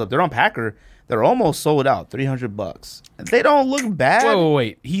that goes up. They're on Packer. They're almost sold out, $300. They don't look bad.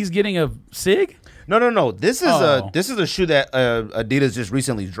 Wait. He's getting a SIG? No. This is Oh. a shoe that Adidas just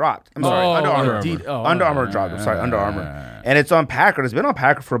recently dropped. I'm sorry, Under Armour. Under Armour dropped. I'm sorry, Under Armour, and it's on Packer. It's been on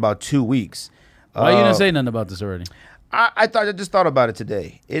Packer for about 2 weeks. Why you didn't say nothing about this already? I just thought about it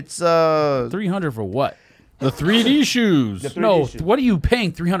today. It's 300 for what? The 3D shoes. 3D No, shoe. what are you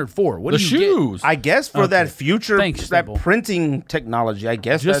paying 300 for? What The do you get? shoes. I guess for that future, Thanks, that Stipple. printing technology. I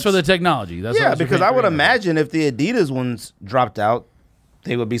guess Just for the technology. That's yeah, what you're because paying I would 300. imagine if the Adidas ones dropped out,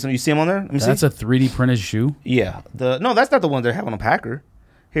 they would be some. You see them on there? Let me That's see. a 3D printed shoe. Yeah. No, that's not the one they're having on Packer.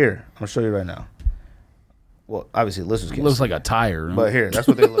 Here, I'm gonna show you right now. Well, obviously, listeners It can't. looks see, like a tire. but here, that's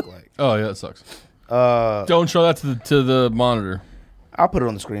what they look like. Oh yeah, that sucks. Don't show that to the monitor. I'll put it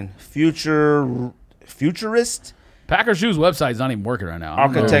on the screen. Futurist. Packer Shoes website's not even working right now. I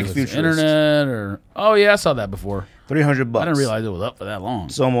don't know Architect if it's Futurist. internet or I saw that before. $300. I didn't realize it was up for that long.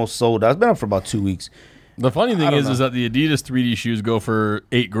 It's almost sold out. It's been up for about 2 weeks. The funny thing don't is know. that the Adidas 3D shoes go for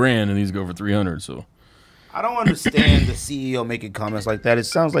 $8,000 and these go for $300. So I don't understand the CEO making comments like that. It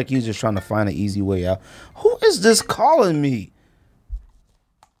sounds like he's just trying to find an easy way out. Who is this calling me?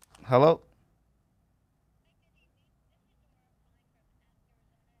 Hello?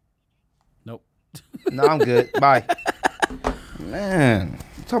 Nope. No, I'm good. Bye. Man,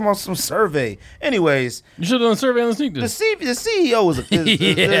 I'm talking about some survey. Anyways, you should have done a survey on the sneak the disc. CEO is the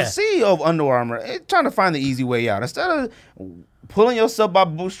Yeah. CEO of Under Armour trying to find the easy way out instead of pulling yourself by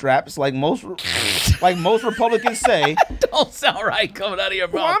bootstraps like most Republicans say. Don't sound right coming out of your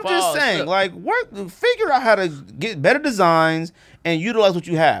mouth. Well, I'm just saying, like, figure out how to get better designs and utilize what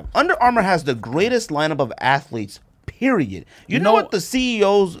you have. Under Armour has the greatest lineup of athletes, period. You know what the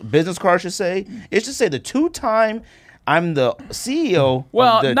CEO's business card should say? It should say the 2-time I'm the CEO.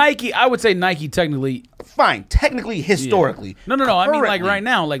 Well, of the, Nike, I would say Nike technically. fine, technically, historically. No. I mean, like currently, right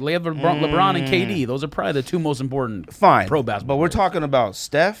now, like LeBron and KD. Those are probably the 2 most important Fine. pro basketball. But we're players. talking about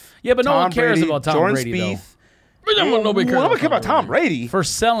Steph. Yeah, but no Tom one cares Brady, about Tom Jordan Brady, though. Spieth. But nobody cares Nobody care about Tom Brady. for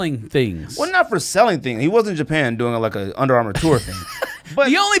selling things. Well, not for selling things. He was in Japan doing like a Under Armour tour thing. But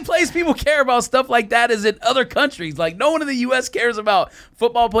the only place people care about stuff like that is in other countries. Like no one in the U.S. cares about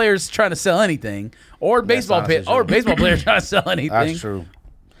football players trying to sell anything, or baseball players trying to sell anything. that's true.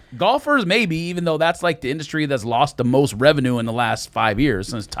 Golfers, maybe, even though that's like the industry that's lost the most revenue in the last 5 years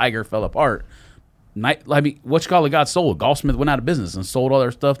since Tiger fell apart. Got sold. Golfsmith went out of business and sold all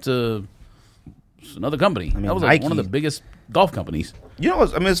their stuff to another company. That was like one of the biggest golf companies. You know,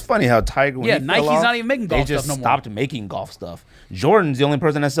 it's funny how Tiger. When Nike's not even making golf stuff no more. They just stopped making golf stuff. Jordan's the only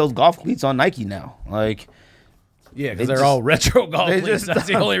person that sells golf cleats on Nike now. Like, yeah, because they're all retro golf cleats. That's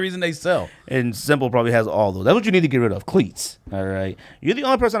the only reason they sell. And Simple probably has all those. That's what you need to get rid of, cleats. All right. You're the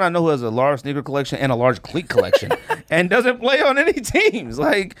only person I know who has a large sneaker collection and a large cleat collection and doesn't play on any teams.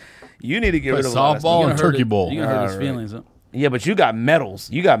 Like, you need to get rid of softball and turkey bowl. You're going to hurt his feelings. Huh? Yeah, but you got medals.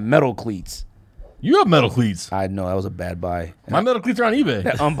 You got metal cleats. You have metal cleats. I know. That was a bad buy. My metal cleats are on eBay.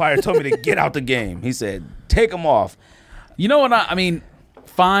 That umpire told me to get out the game. He said, take them off. You know what? I mean,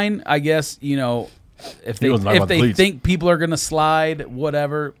 fine, I guess, if they think people are going to slide,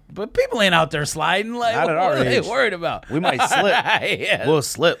 whatever. But people ain't out there sliding. Like, what are they worried about? We might slip. Yeah. We'll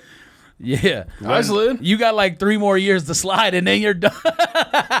slip. Yeah. I slid. You got like 3 more years to slide, and then you're done.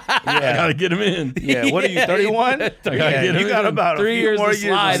 I got to get him in. Yeah. What are you, 31? You got about 3 years more to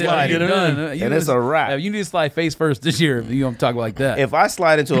slide, and you're done. And it's a wrap. You need to slide face first this year if you're going to talk like that. If I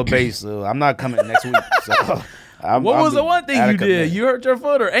slide into a base, I'm not coming next week. So what was the one thing you did? You hurt your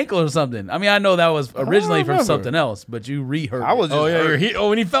foot or ankle or something? I mean, I know that was originally from something else, but you re-hurt I was it.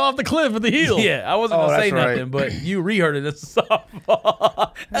 When he fell off the cliff with the heel. Yeah, I wasn't going to say nothing, but you re-hurt it as a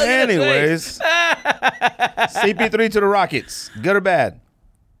softball. Anyways, CP3 to the Rockets. Good or bad?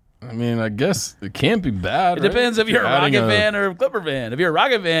 I mean, I guess it can't be bad. It depends if you're a Rocket fan or a Clipper fan. If you're a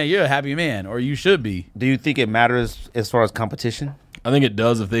Rocket fan, you're a happy man, or you should be. Do you think it matters as far as competition? I think it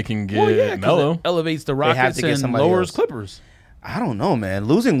does if they can get Melo. It elevates the Rockets and lowers else. Clippers. I don't know, man.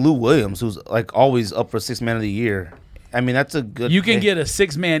 Losing Lou Williams, who's like always up for 6th man of the year. I mean, that's a good. You can get a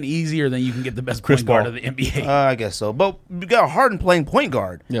 6-man easier than you can get the best point guard of the NBA. I guess so. But you got Harden playing point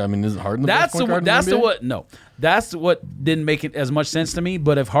guard. Yeah, I mean, is Harden the best point guard in the NBA? That's what didn't make it as much sense to me.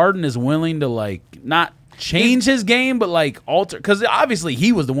 But if Harden is willing to like not change his game, but like alter, because obviously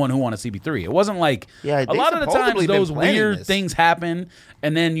he was the one who wanted CP3. It wasn't like a lot of the times those weird things happen,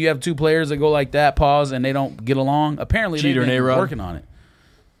 and then you have 2 players that go like that, pause, and they don't get along. Apparently, they've been working on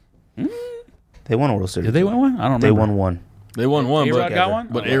it. They won a World Series. Did they win one? I don't remember. They won one. They won one. A-Rod got one?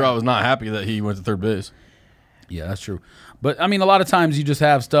 But A-Rod was not happy that he went to third base. Yeah, that's true. But, I mean, a lot of times you just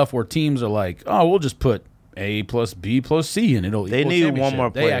have stuff where teams are like, oh, we'll just put A plus B plus C and it'll They need one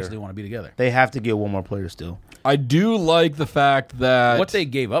more player. They actually want to be together. They have to get one more player still. I do like the fact that what they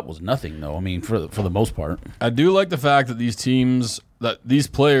gave up was nothing, though. I mean, for the most part. I do like the fact that these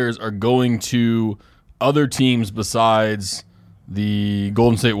players are going to other teams besides the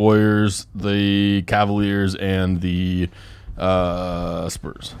Golden State Warriors, the Cavaliers, and the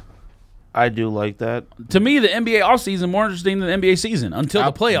Spurs. I do like that. To me, the NBA offseason more interesting than the NBA season until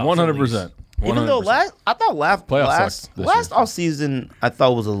the playoffs. 100%. Even though last offseason I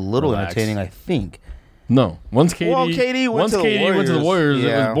thought was a little entertaining. I think. No, once KD went to the Warriors, it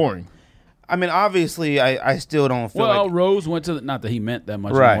was boring. I mean, obviously, I still don't feel like... Well, Rose went to not that he meant that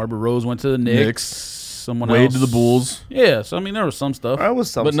much anymore, but Rose went to the Knicks. Someone Wade else to the Bulls. Yeah, so I mean, there was some stuff.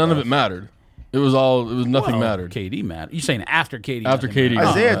 But none of it mattered. It was nothing mattered. KD mattered. You saying after KD? After KD.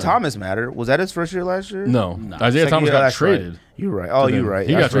 Isaiah Thomas mattered. Was that his first year last year? No. Isaiah Thomas got traded. Right. You're right. Oh, you're right.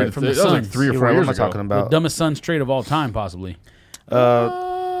 He got traded from the Suns. That was like 3 or 4 years ago. What am I talking about? The dumbest Suns trade of all time, possibly.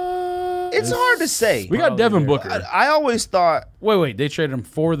 It's hard to say. We got Devin Booker. I always thought. Wait. They traded him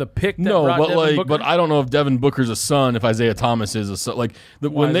for the pick. But I don't know if Devin Booker's a son. If Isaiah Thomas is a son,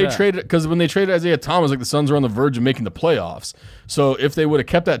 when they traded Isaiah Thomas, like the Suns were on the verge of making the playoffs. So if they would have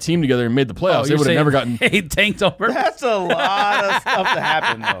kept that team together and made the playoffs, they would have never gotten. He tanked over. That's a lot of stuff to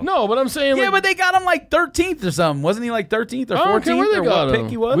happen, though. No, but I'm saying. Yeah, but they got him like 13th or something. Wasn't he like 13th or 14th? I don't care where they got him. Pick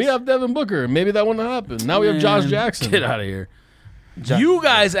he was? We have Devin Booker. Maybe that wouldn't have happened. Now we have Josh Jackson. Get out of here. You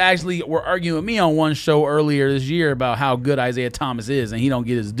guys actually were arguing with me on one show earlier this year about how good Isaiah Thomas is, and he don't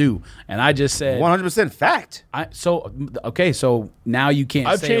get his due. And I just said 100% fact. So now you can't.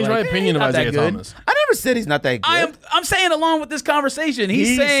 I've changed my opinion of Isaiah Thomas. I never said he's not that good. I'm saying along with this conversation,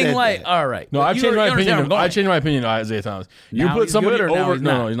 he's saying like, all right. No, I've changed my opinion. I changed my opinion of Isaiah Thomas. You put somebody over.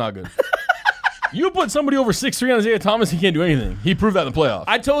 No, he's not good. You put somebody over 6'3" on Isaiah Thomas, he can't do anything. He proved that in the playoffs.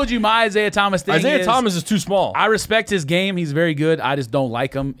 I told you my Isaiah Thomas thing Isaiah Thomas is too small. I respect his game. He's very good. I just don't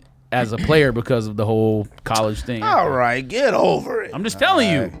like him as a player because of the whole college thing. All right, get over it. I'm just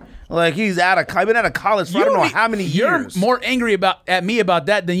telling you. Like he's been out of college for I don't know how many years. You're more angry at me about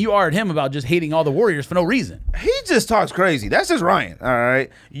that than you are at him about just hating all the Warriors for no reason. He just talks crazy. That's just Ryan. All right.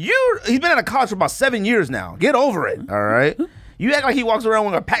 He's been out of college for about 7 years now. Get over it. All right. You act like he walks around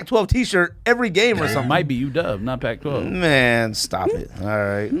with a Pac-12 T-shirt every game or something. Might be UW, not Pac-12. Man, stop it. All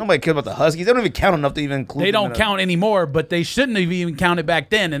right. Nobody cares about the Huskies. They don't even count enough to even include They them don't count anymore, but they shouldn't have even counted back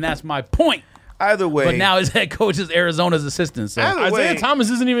then, and that's my point. Either way. But now his head coach is Arizona's assistant. So Isaiah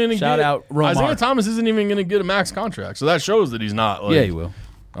Thomas isn't even going to get Isaiah Thomas isn't even going to get a max contract. So that shows that he's not. Like, yeah, he will.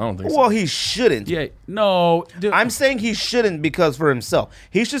 I don't think so. Well, he shouldn't. Yeah, no. Dude. I'm saying he shouldn't because for himself.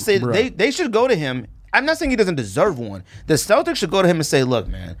 He should say they should go to him. I'm not saying he doesn't deserve one. The Celtics should go to him and say, "Look,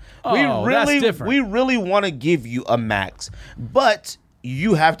 man, that's we really want to give you a max, but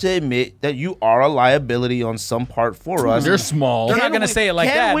you have to admit that you are a liability on some part for us. You're small. They're not going to say it like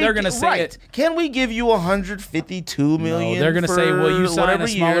that. They're going to say it. Can we give you $152 million? No, they're going to say, "Well, you sign a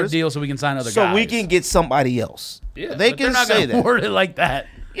smaller deal so we can sign other guys, so we can get somebody else." Yeah, they can say that. Word it like that.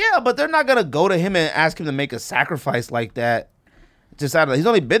 Yeah, but they're not going to go to him and ask him to make a sacrifice like that. He's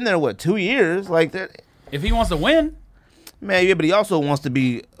only been there 2 years, like that. If he wants to win, man, yeah, but he also wants to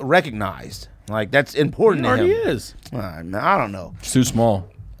be recognized. Like that's important. He already to him. is. I don't know. It's too small.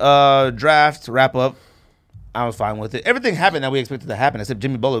 Draft wrap up. I was fine with it. Everything happened that we expected to happen, except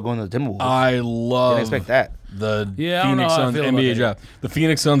Jimmy Butler going to the Timberwolves. I love. Didn't expect that. The Phoenix Suns NBA draft. The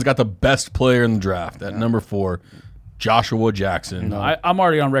Phoenix Suns got the best player in the draft at number 4. Joshua Jackson. No, I'm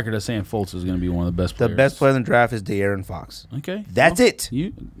already on record as saying Fultz is going to be one of the best players. The best player in the draft is De'Aaron Fox. Okay. That's it.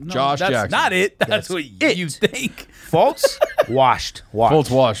 Josh Jackson. That's not it. That's what you think. Fultz, washed. Fultz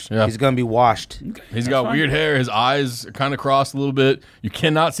washed, yeah. He's going to be washed. Okay. He's got weird hair. His eyes are kind of crossed a little bit. You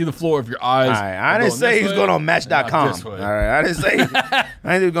cannot see the floor if your eyes I didn't say he's going on Match.com. All right. I didn't say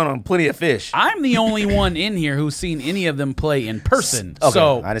I ain't going on Plenty of Fish. I'm the only one in here who's seen any of them play in person. Okay.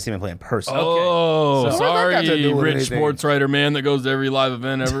 So I didn't see him play in person. Oh, So sorry, rich sports writer man that goes to every live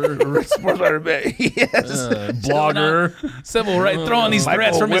event ever. Rich sports writer man. Yes. Blogger. Civil right, throwing these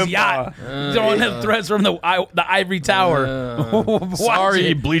threats from his Wimpa. yacht. Throwing them threats from the Ivory Tower.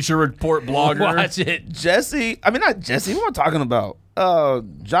 Sorry, Bleacher Report blogger. Watch it. Not Jesse. What am I talking about?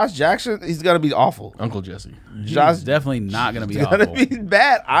 Josh Jackson, he's going to be awful. Uncle Jesse. Josh definitely not going to be He's awful. going to be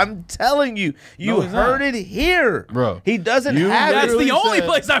bad. I'm telling you. You heard it here. Bro. He doesn't have That's it. the only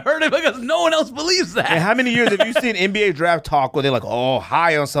place I've heard it because no one else believes that. And how many years have you seen NBA draft talk where they're like,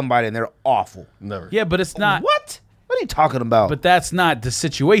 high on somebody and they're awful? Never. Yeah, but it's not. What? What are you talking about? But that's not the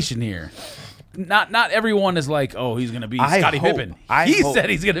situation here. Not everyone is like, he's going to be Scottie Pippen. He said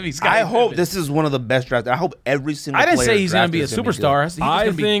he's going to be Scottie Pippen. I hope this is one of the best drafts. I hope every single I didn't player say he's going to be a drafted is superstar. gonna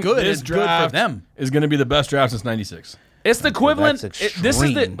He's going to be good. This It's good for draft them. is going to be the best draft since '96. It's the equivalent. That's This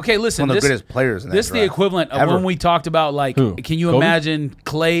is the extreme. okay. Listen, One of the this, greatest players in that this is the draft equivalent of ever. when we talked about like, Who? can you Kobe? imagine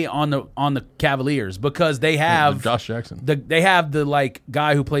Clay on the Cavaliers because they have Josh Jackson. They have the like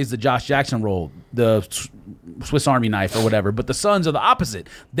guy who plays the Josh Jackson role, the Swiss Army knife or whatever. But the Suns are the opposite.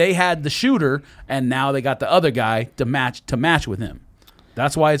 They had the shooter, and now they got the other guy to match with him.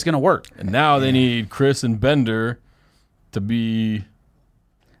 That's why it's going to work. And now they need Chris and Bender to be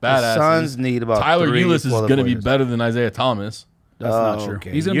badasses. The Suns need about Tyler 3 Ulis is other going to be players. better than Isaiah Thomas. That's not true.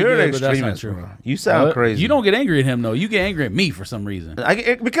 Okay. He's going to You're be an good, but that's not extremist, true. bro. You sound What? crazy. You don't get angry at him though. You get angry at me for some reason.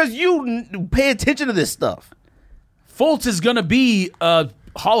 Because you pay attention to this stuff. Fultz is going to be a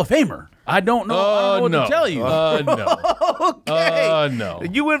Hall of Famer. I don't know what to tell you. No. Okay. No.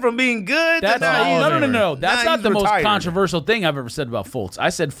 You went from being good That's to now not, he's no. That's now not he's the most retired. controversial thing I've ever said about Fultz. I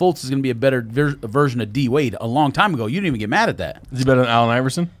said Fultz is going to be a better version of D Wade a long time ago. You didn't even get mad at that. Is he better than Allen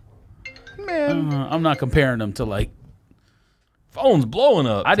Iverson? Man. I'm not comparing them to like. Phone's blowing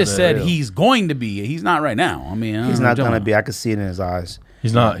up. I just today. said he's going to be. He's not right now. I mean, He's not going to be. I can see it in his eyes.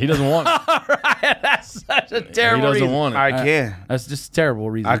 He's not. He doesn't want it. That's such a He terrible doesn't reason. want it. I can. That's just a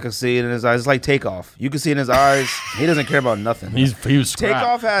terrible reason. I can see it in his eyes. It's like Takeoff. You can see it in his eyes. He doesn't care about nothing. He was scrapped.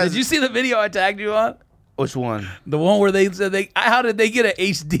 Takeoff has. Did you see the video I tagged you on? Which one? The one where they said how did they get an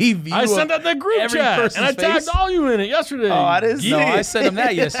HD view? I sent of out that group every chat, and person's I tagged face? all you in it yesterday. Oh, I didn't see No, it. I sent him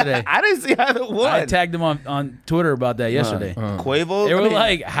that yesterday. I didn't see either one. I tagged him on Twitter about that yesterday. Quavo. They were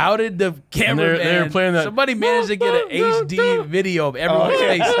like, "How did the camera they were playing that- Somebody managed to get an HD video of everyone's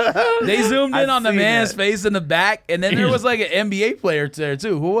face. They zoomed in on the seen man's that. face in the back, and then there was like an NBA player there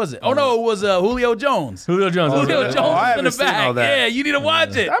too. Who was it? Oh no, it was Julio Jones. Julio Jones. Julio That's Jones right. I was in the haven't seen all back. that. Yeah, you need to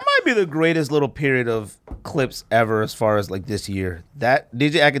watch it. That might be the greatest little period of clips ever as far as like this year. That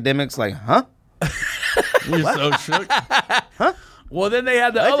DJ Academics like, huh? He's so shook. Well, then they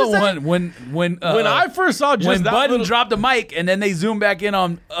had the other one when I first saw just when that Budden little- dropped the mic, and then they zoomed back in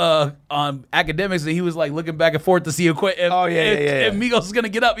on academics, and he was like looking back and forth to see if Migos was gonna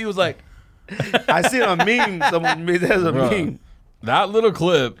get up. He was like, I see it on memes. There's a meme. That little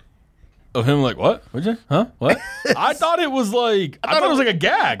clip of him like, what? What'd you? Huh? What? I thought it was like it was like a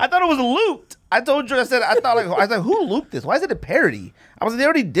gag. I thought it was looped. I told you. I said who looped this? Why is it a parody? I was like, they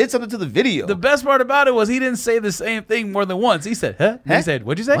already did something to the video. the best part about it was he didn't say the same thing more than once. He said, huh? He said,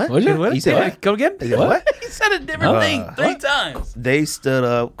 what'd you say? What? What'd you? What? He said what? Come again? He said what? He said a different thing 3 times. They stood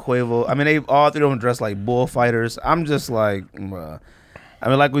up, Quavo. I mean, they all three of them dressed like bullfighters. I'm just like, bruh. I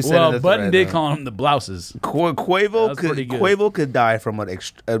mean, like we said. Well, in the Budden thread, did call him the blouses. Quavo could die from a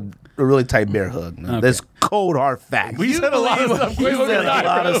really tight bear hug. Man. That's cold hard facts. We said a lot of stuff. You Quavo said could a die,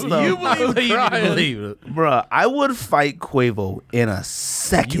 lot of bro. stuff. You believe it, you didn't believe it. Bruh, I would fight Quavo in a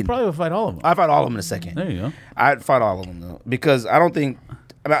second. You probably would fight all of them. I'd fight all of them in a second. There you go. I'd fight all of them though, because I don't think.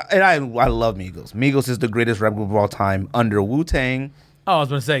 I love Migos. Migos is the greatest rap group of all time under Wu-Tang, Oh, I was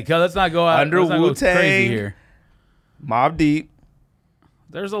going to say, let's not go out. Under let's not go Wu-Tang. crazy here. Mobb Deep.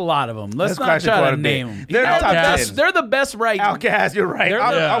 There's a lot of them. Let's That's not crashing try quite to a bit. name them. They're top 10. They're the best right now. Outkast, you're right. They're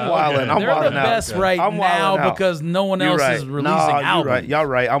I'm wilding. I'm They're wilding the out. best right I'm now wilding out. because no one You're else right. is releasing No, albums. You're right. Y'all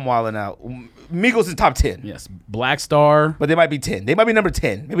right. I'm wilding out. Migos is top 10. Yes, Black Star. But they might be 10. They might be number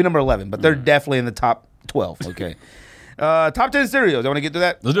 10, maybe number 11, but they're definitely in the top 12. Okay. Top 10 stereos. You want to get to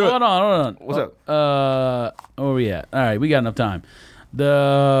that? Let's do it. Hold on. What's up? Where are we at? All right, we got enough time.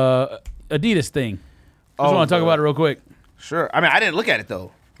 The Adidas thing. I just want to talk about it real quick. Sure. I mean, I didn't look at it,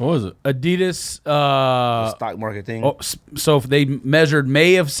 though. What was it? Adidas. The stock market thing. So if they measured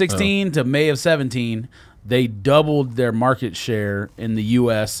May of 16 to May of 17, they doubled their market share in the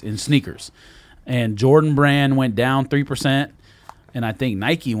U.S. in sneakers. And Jordan brand went down 3%, and I think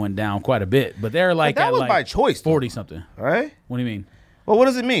Nike went down quite a bit. But they're like that at was like by choice, though. 40-something. Right? What do you mean? Well, what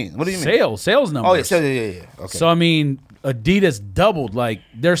does it mean? What do you mean? Sales numbers. Oh, yeah. Okay. So, I mean, Adidas doubled. Like,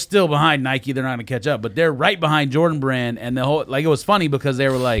 they're still behind Nike. They're not going to catch up. But they're right behind Jordan brand. And the whole, like, it was funny because they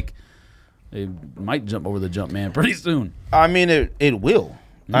were like, they might jump over the jump man pretty soon. I mean, it will.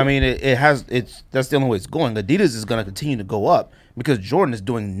 I mean, that's the only way it's going. Adidas is going to continue to go up because Jordan is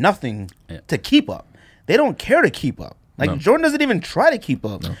doing nothing to keep up. They don't care to keep up. Like, Jordan doesn't even try to keep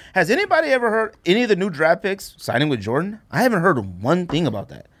up. No. Has anybody ever heard any of the new draft picks signing with Jordan? I haven't heard one thing about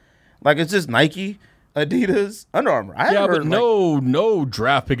that. Like, it's just Nike, Adidas, Under Armour. I haven't heard, no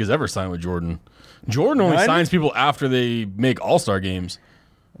draft pick has ever signed with Jordan. Jordan only signs people after they make All-Star games.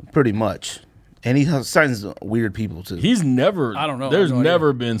 Pretty much. And he signs weird people, too. He's never... I don't know. There's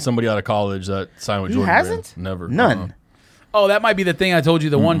never been somebody out of college that signed with He Jordan. hasn't? Brand. Never. None. Oh, that might be the thing I told you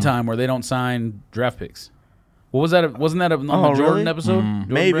the one time where they don't sign draft picks. What was that? Wasn't that on the Jordan really? episode? Jordan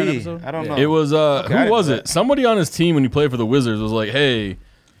Brand Maybe. episode? I don't know. It was... who was know it? Somebody on his team when he played for the Wizards was like, hey...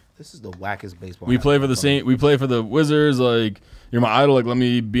 This is the wackest baseball. We play for the Wizards. Like, you're my idol. Like, let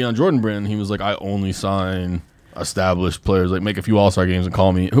me be on Jordan brand. He was like, I only sign established players. Like, make a few All-Star games and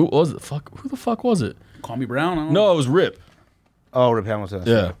call me. Who was it? Who the fuck was it? Call me Brown? I don't know. No, it was Rip. Oh, Rip Hamilton.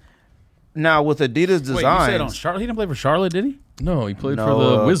 Yeah. Now, with Adidas designs... Wait, you said on Charlotte? He didn't play for Charlotte, did he? No, he played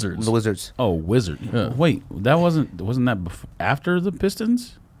for the Wizards. The Wizards. Oh, Wizard. Yeah. Wait, wasn't that after the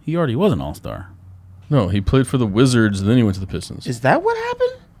Pistons? He already was an All-Star. No, he played for the Wizards and then he went to the Pistons. Is that what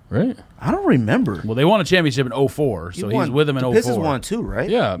happened? Right? I don't remember. Well, they won a championship in 04, so he's with them in 04. The Pistons won too, right?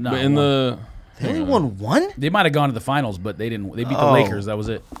 Yeah, No, but in the... They only won one? They might have gone to the finals, but they didn't. They beat the Lakers. That was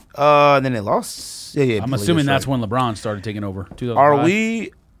it. And then they lost. Yeah. I'm assuming that's when LeBron started taking over. 2005. Are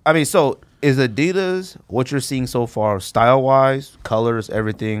we... I mean, so is Adidas, what you're seeing so far, style-wise, colors,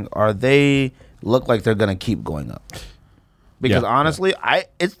 everything, are they look like they're going to keep going up? Because honestly, I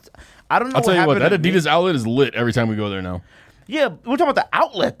don't know. I'll tell you what, that happened to Adidas outlet is lit every time we go there now. Yeah, we're talking about the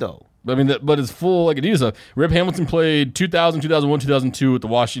outlet, though. I mean, but it's full like Adidas stuff. Rip Hamilton played 2000, 2001, 2002 with the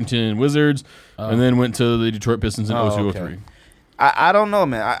Washington Wizards, and then went to the Detroit Pistons in 02-03. I don't know,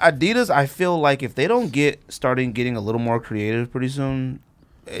 man. Adidas, I feel like if they don't starting getting a little more creative pretty soon,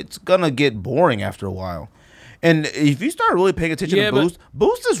 it's gonna get boring after a while. And if you start really paying attention to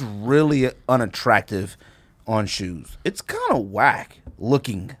Boost is really unattractive on shoes. It's kind of whack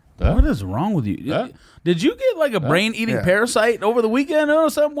looking. What is wrong with you? Did you get like a brain-eating parasite over the weekend or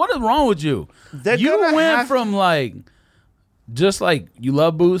something? What is wrong with you? You went from like just like you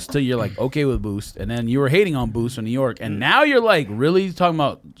love Boost to you're like okay with Boost, and then you were hating on Boost in New York, and now you're like really talking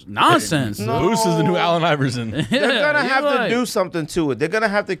about nonsense. Boost is the new Allen Iverson. They're gonna have to do something to it. They're gonna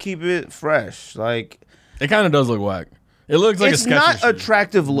have to keep it fresh. Like it kind of does look whack. It looks like it's a Skechers not shoe.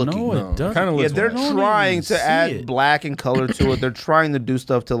 attractive looking. No, it doesn't. Kind of looks they're whack. trying to add black and color to it. They're trying to do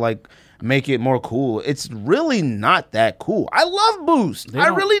stuff to like make it more cool. It's really not that cool. I love Boost. I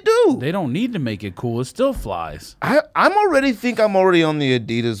really do. They don't need to make it cool. It still flies. I'm already on the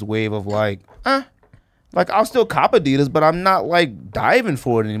Adidas wave of like I'll still cop Adidas, but I'm not like diving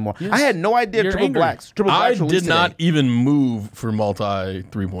for it anymore. Yes. I had no idea You're Triple angry. Blacks I did released not today. even move for multi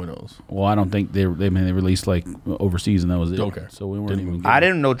 3.0s. Well, I don't think they released like overseas and that was it. Okay. So we weren't even. I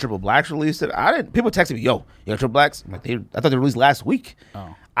didn't know Triple Blacks released it. People texted me, "Yo, Triple Blacks." I'm like, I thought they released last week.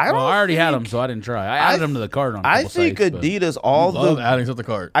 Oh. I already had them, so I didn't try. I added them to the cart on. I think sites, Adidas Love adding stuff to the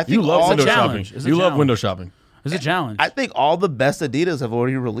cart. I think you love all window the shopping. challenge. It's a You love challenge. window shopping. It's a challenge. I think all the best Adidas have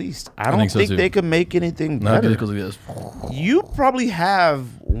already released. I don't think so, think too. they could make anything Not better. because of this. You probably have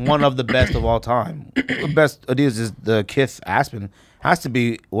one of the best of all time. The best Adidas is the Kith Aspen. Has to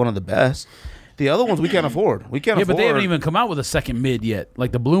be one of the best. The other ones we can't afford. We can't yeah, afford. but they haven't even come out with a second mid yet.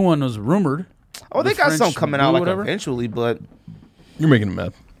 Like the blue one was rumored. Oh, they the got some French coming blue, out like whatever. eventually, but You're making him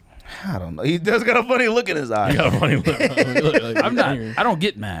mad. I don't know. He does got a funny look in his eye. You got a funny look. I'm not. I don't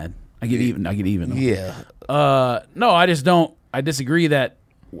get mad. I get even. Yeah. No, I just don't. I disagree that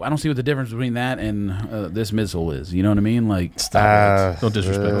I don't see what the difference between that and this midsole is. You know what I mean? Like, Stop it. Don't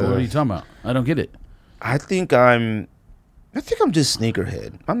disrespect what are me. you talking about? I don't get it. I think I'm just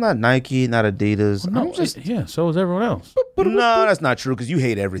sneakerhead. I'm not Nike, not Adidas. I'm just Yeah, so is everyone else. no. That's not true because you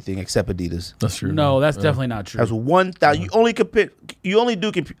hate everything except Adidas. That's true. No, that's definitely not true. That's 1,000. You only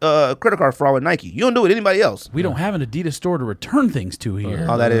do credit card fraud with Nike. You don't do it with anybody else. We don't have an Adidas store to return things to here.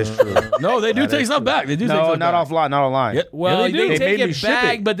 Oh, that is true. No, they do take stuff back. They do take No, stuff not back. offline, not online. Yeah, Well, yeah, they do. they They take made me it ship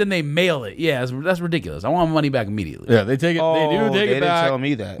back, it. but then they mail it. Yeah, that's ridiculous. I want my money back immediately. Yeah, they take it. Oh, they do take they it didn't back. tell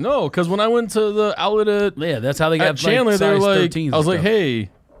me that. No, because when I went to the outlet That's how they got at Chandler, like, they were size like, 13s I was and like, stuff. hey,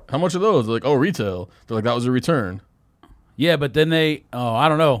 how much are those? They're like, oh, retail. They're like, that was a return. Yeah, but then I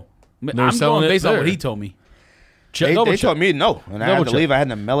don't know. I'm selling going it based on what there. he told me. They told me no, and I had Double to check. leave. I had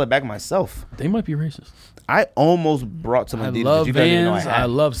to mail it back myself. They might be racist. I almost brought some I Adidas. love that you didn't know I Vans. had. I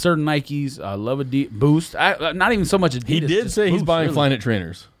love certain Nikes. I love Boost. Not even so much Adidas. He did just say he's Boost, buying really. Flyknit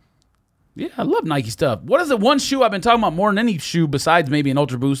trainers. Yeah, I love Nike stuff. What is the one shoe I've been talking about more than any shoe besides maybe an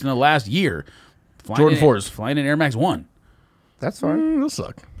Ultra Boost in the last year? Jordan 4s. Flying in Air Max 1. That's fine. They'll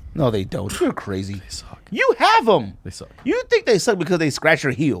suck. No, they don't. You're crazy. They suck. You have them. They suck. You think they suck because they scratch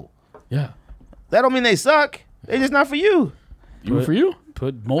your heel. Yeah. That don't mean they suck. They're just not for you. Even for you?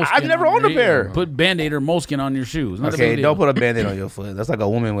 Put moleskin. I've never on owned your a pair. heel. Put Band-Aid or moleskin on your shoes. Not a Okay, big deal. don't put a Band-Aid on your foot. That's like a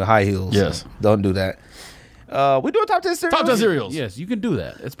woman with high heels. Yes. Don't do that. We do a top 10 cereals. Top 10 cereals. Yes, you can do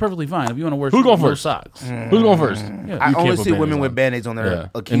that. It's perfectly fine if you want to wear Who's shoes going with no first? socks. Who's going first? Yeah. I You only can't put see women Band-Aids with on. Band-Aids on their Yeah. In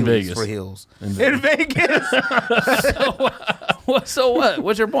Achilles Vegas. for heels. In In Vegas. So what?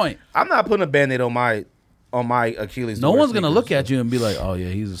 What's your point? I'm not putting a Band-Aid on my Achilles. No to wear one's going to sneakers. look at you and be like, oh, yeah,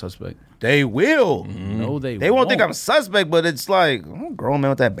 he's a suspect. They will. No, They won't think I'm suspect, but it's like, I'm a grown man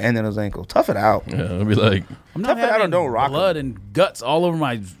with that band on his ankle. Tough it out. Yeah, it'll be like, I'm Tough not it out having and don't rock 'em. blood and guts all over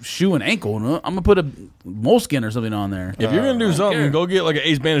my shoe and ankle. No? I'm going to put a moleskin or something on there. if you're going to do something, care. go get like an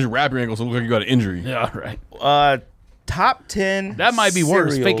ace bandage and wrap your ankle so it looks like you got an injury. Yeah, all right. Top 10 That might be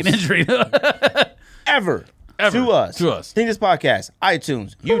worse, fake an injury. ever. Ever. To us. To us. Think this podcast,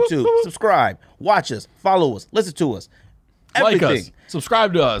 iTunes, YouTube, subscribe, watch us, follow us, listen to us. Like Everything. us.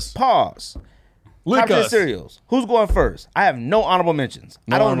 Subscribe to us. Pause. Lick Top 10 us. cereals. Who's going first? I have no honorable mentions.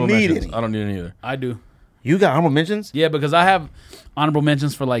 No I don't honorable need mentions. any. I don't need any either. I do. You got honorable mentions? Yeah, because I have honorable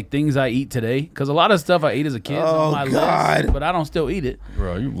mentions for like things I eat today. Because a lot of stuff I ate as a kid is Oh, on my God. list, but I don't still eat it.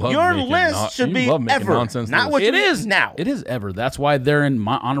 Bro, you love Your making list should you be love making ever, nonsense not lists. what It you is now. It is ever. That's why they're in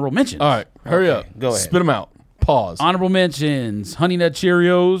my honorable mentions. All right, hurry Okay, up. go ahead. Spit them out. Pause. Honorable mentions: Honey Nut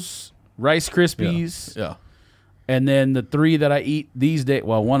Cheerios, Rice Krispies, Yeah. and then the three that I eat these days.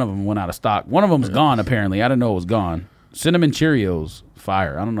 Well, one of them went out of stock. One of them's gone. Apparently, I didn't know it was gone. Cinnamon Cheerios,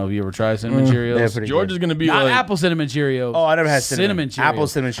 fire. I don't know if you ever tried cinnamon they're Cheerios. pretty George good. is going to be Not like, apple cinnamon Cheerios. Oh, I never had cinnamon. Cheerios. Apple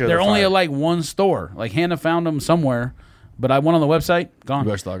cinnamon Cheerios They're are only fire. at like one store. Like Hannah found them somewhere, but I went on the website. Gone. you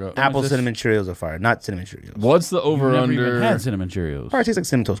better stock up. Apple this? cinnamon Cheerios are fire, not cinnamon Cheerios. What's the I've over never even under had cinnamon Cheerios. Probably tastes like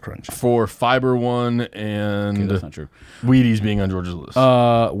Cinnamon Toast Crunch. for Fiber One Okay, and that's not true. Wheaties being on George's list?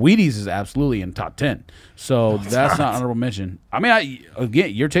 Wheaties is absolutely in top 10. So that's not honorable mention. I mean,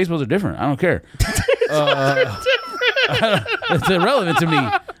 again, your taste buds are different. I don't care. It's irrelevant to me.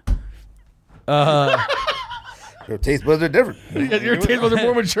 Your taste buds are different. Your taste buds are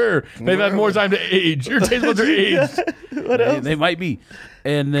more mature. They've had more time to age. Your taste buds are aged. They might be.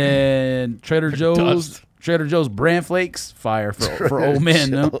 And then Trader Joe's brand flakes, fire for old men.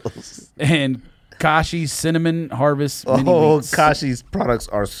 No? And Kashi's cinnamon harvest mini Oh, wheats. Kashi's products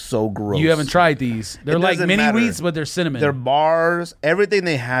are so gross. You haven't tried these. They're like doesn't mini matter. wheats, but they're cinnamon. Their bars, everything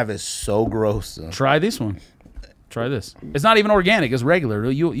they have is so gross. Try this one. Try this. It's not even organic. It's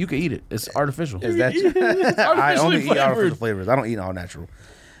regular. You can eat it. It's artificial. Is that? I only eat artificial flavors. I don't eat all natural.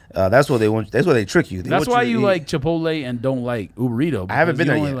 That's what they want. That's what they trick you. That's why you like Chipotle and don't like Uber Eats. I haven't been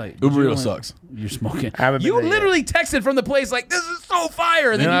there yet. Uber Eats sucks. You're smoking. You literally texted from the place like, "This is so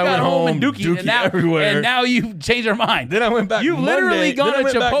fire." And then you got home and Dookie everywhere. and now you changed your mind. Then I went back. You literally gone to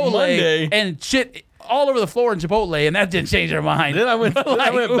Chipotle and shit all over the floor in Chipotle, and that didn't change your mind. Then I went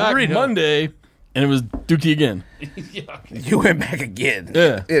back Monday, and it was Dookie again. You went back again.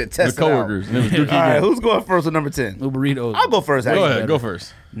 Yeah, the coworkers. And it was Dookie again. All right, who's going first with number 10? Uber Eats. I'll go first. Go ahead. Go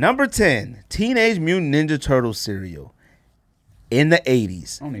first. Number 10, Teenage Mutant Ninja Turtle cereal in the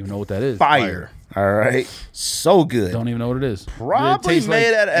 80s. I don't even know what that is. Fire. All right. So good. Don't even know what it is. Probably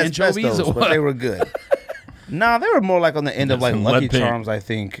made out of asbestos, but they were good. Nah, they were more like on the end of like Lucky Charms, I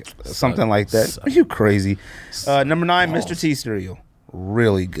think. Something like that. Are you crazy? Number 9, Mr. T cereal.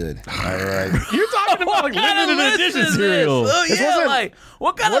 Really good. All right. You're talking about like limited edition cereal. Oh, yeah, like,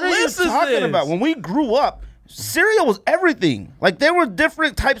 what kind of list is this? What are you talking about? When we grew up, cereal was everything. Like, there were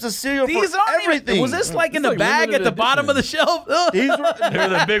different types of cereal for everything. Was this like in the bag at the bottom of the shelf? These were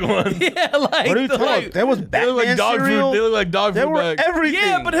the big ones. Yeah, like. What are you talking about? There was Batman cereal. They look like dog food bags. There were everything.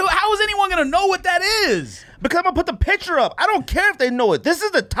 Yeah, but how is anyone going to know what that is? Because I'm going to put the picture up. I don't care if they know it. This is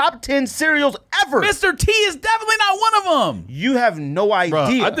the top 10 cereals ever. Mr. T is definitely not one of them. You have no idea.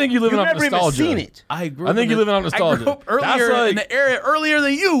 Bruh, I think you're living off nostalgia. You've never even seen it. I think you're living off nostalgia. I grew up earlier in the area earlier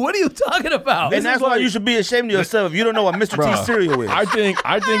than you. What are you talking about? And that's why you should be ashamed of yourself if you don't know what Mr. T cereal is. I think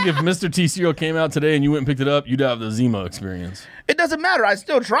if Mr. T cereal came out today and you went and picked it up, you'd have the Zima experience. It doesn't matter. I'd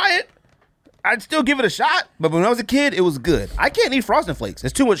still try it. I'd still give it a shot, but when I was a kid, it was good. I can't eat Frosted Flakes.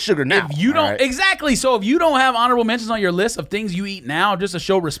 It's too much sugar now. If you don't exactly, so if you don't have honorable mentions on your list of things you eat now just to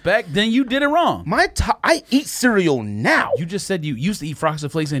show respect, then you did it wrong. I eat cereal now. You just said you used to eat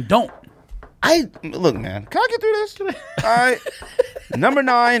Frosted Flakes and don't. Look, man. Can I get through this? All right. Number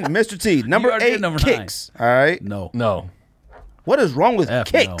 9, Mr. T. Number 8, Kicks. 9. All right. No. What is wrong with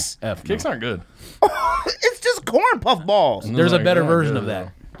Kicks? Kicks aren't good. It's just corn puff balls. There's a better version of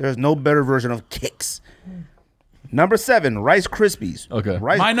that. There's no better version of Kicks. Number 7, Rice Krispies. Okay.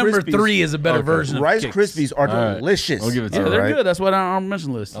 My number 3 is a better version of Rice Kicks. Krispies are delicious. I'll give it to you. They're good. That's what I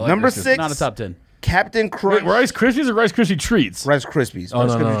mentioned list. Number 6, not a top 10. Captain Crunch. Wait, Rice Krispies or Rice Krispie treats? Rice Krispies. Oh,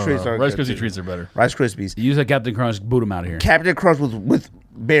 Rice no, Krispie treats are Rice good Krispie too. treats are better. Rice Krispies. You said Captain Crunch, boot them out of here. Captain Crunch with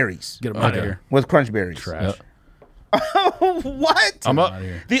berries. Get them out of here. With crunch berries. Trash. What? I'm up.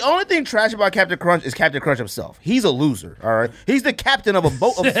 The only thing trash about Captain Crunch is Captain Crunch himself. He's a loser, all right? He's the captain of a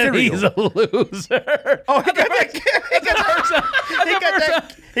boat of cereal. He's a loser. Oh, he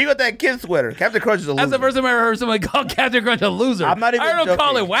got that kid sweater. Captain Crunch is a loser. That's the first time I ever heard somebody call Captain Crunch a loser. I'm not even I don't joking.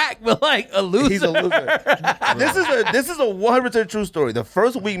 call it whack, but like a loser. He's a loser. This is a 100% true story. The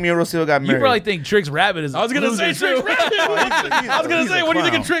first week me and Rocio got married. You probably think Trix Rabbit is. I was gonna say Trix Rabbit. I was gonna say, what do you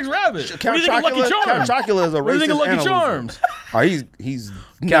think of Trix Rabbit? What do you think of Lucky Charms? Count Chocula is a racist. What do you think of Lucky Charms?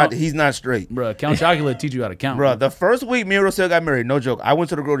 He's not straight. Bro, Count Chocula teach you how to count. Bro, the first week me and Rocio got married, no joke, I went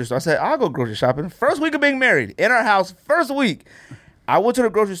to the grocery store. I said, I'll go grocery shopping. First week of being married, in our house, first week. I went to the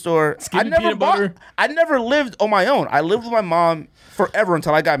grocery store. I never lived on my own. I lived with my mom forever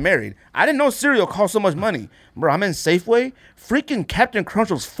until I got married. I didn't know cereal cost so much money. Bro, I'm in Safeway. Freaking Captain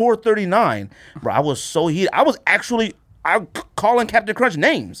Crunch was $4.39. Bro, I was so heated. I'm calling Captain Crunch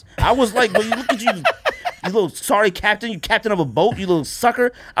names. I was like, well, look at you. You little sorry captain, you captain of a boat, you little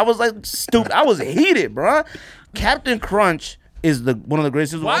sucker. I was like stupid. I was heated, bro. Captain Crunch is one of the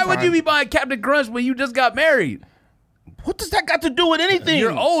greatest. Why would you be buying Captain Crunch when you just got married? What does that got to do with anything?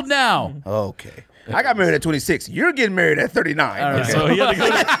 You're old now. Okay. I got married at 26. You're getting married at 39. Right. Okay. So he had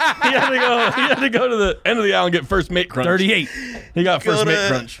to go to the end of the aisle and get First Mate Crunch. 38. He got First Mate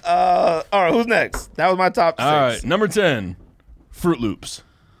Crunch. All right, who's next? That was my top 6. All right, number 10, Fruit Loops.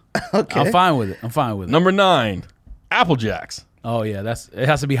 Okay. I'm fine with it. Number 9, Apple Jacks. Oh yeah, it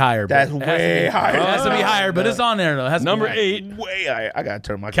has to be higher. That's way higher. It has to be higher, but it's on there though. Number 8, way higher. I gotta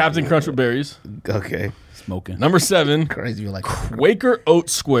turn my Captain Crunch with berries. Okay. Smoking. Number 7, Crazy. You're like Quaker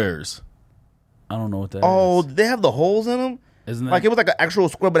Oat Squares. I don't know what that is. Oh, they have the holes in them? Isn't that like it was like an actual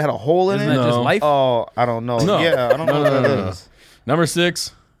square, but it had a hole in isn't it? that just life? Oh, I don't know. No. Yeah, I don't know what that is. Number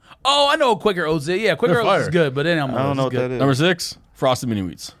 6. Oh, I know what Quaker Oats is. Yeah, Quaker Oats is good, but then I don't know what that is. Number 6, Frosted Mini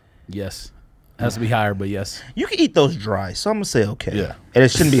Wheats. Yes. Has to be higher, but yes. You can eat those dry, so I'm gonna say okay. Yeah. And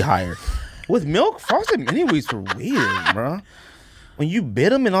it shouldn't be higher. With milk, Frosted Mini Wheats were weird, bro. When you bit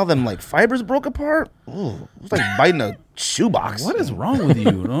them and all them like fibers broke apart, ooh, it was like biting a shoebox. What is wrong with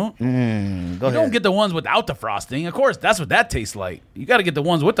you? No? Go You ahead. don't get the ones without the frosting. Of course, that's what that tastes like. You got to get the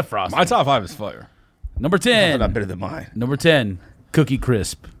ones with the frosting. My top 5 is fire. Number 10. Not better than mine. Number 10, Cookie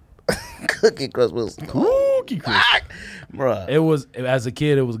Crisp. Cookie Crisp was. Cookie Cookie Crisp. Bruh. It was, as a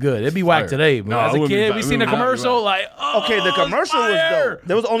kid, it was good. It'd be whack Fire. today, but No, as it a wouldn't be kid, fire. we It seen the wouldn't be commercial fire. like, oh, Okay, the commercial was fire. dope.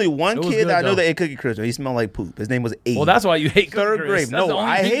 There was only one It was kid good, that I know though. that ate Cookie Crisp. He smelled like poop. His name was Abe. Well, that's why you hate third Cookie grade. Crisp. That's the No, only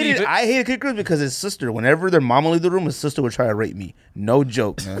I thing you hated. eat. I hated Cookie Crisp because his sister. Whenever their mom would leave the room, his sister would try to rape me. No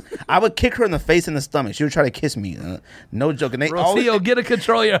joke, man. I would kick her in the face and the stomach. She would try to kiss me. No joke. And they always. Rocio, get a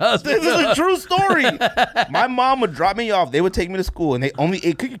control of your husband. This is a true story. My mom would drop me off. They would take me to school, and they only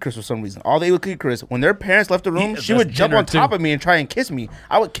ate Cookie Crisp for some reason. All they ate was Cookie Crisp. When their parents left the room, Yeah, she would that's jump dinner, on top too. of me and try and kiss me.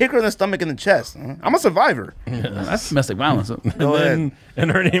 I would kick her in the stomach and the chest. I'm a survivor. That's domestic violence. Go ahead.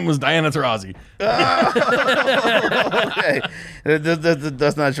 And her name was Diana Taurasi. Okay.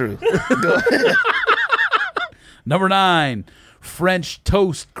 That's not true. Go ahead. Number 9, French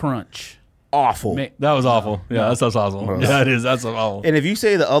Toast Crunch. Awful. Man, That was awful. Yeah, that sounds awful. Yeah, it is. That's awful. And if you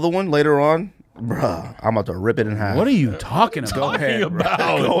say the other one later on, bruh, I'm about to rip it in half. what are you talking about? Go ahead, bro. about?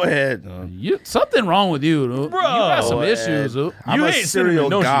 Go ahead. Something wrong with you, dude. Bro. You got some Go issues, ahead. dude. I'm You a hate cereal cinnamon,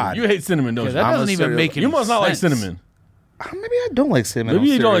 don't god. you? You hate cinnamon, don't Yeah, you? that I'm a doesn't even cereal- make any You must not like sense. cinnamon. Maybe I don't like cinnamon. Maybe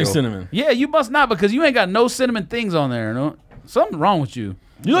on you don't like cereal. cinnamon. Yeah, you must not because you ain't got no cinnamon things on there. No, something wrong with you.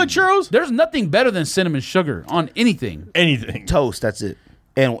 You like churros? There's nothing better than cinnamon sugar on anything. Anything. Toast, that's it.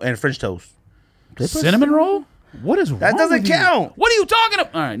 And French toast. Cinnamon roll? What is wrong That doesn't with you? count. What are you talking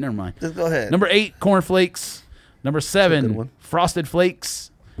about? All right, never mind. Just go ahead. Number 8, cornflakes. Number good 7, one. frosted flakes.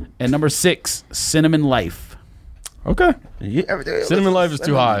 And number 6, cinnamon life. Okay. Cinnamon Cinnamon life is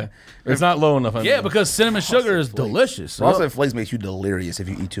too high. It's not low enough. Yeah, because cinnamon sugar is delicious. Frosted Flakes makes you delirious if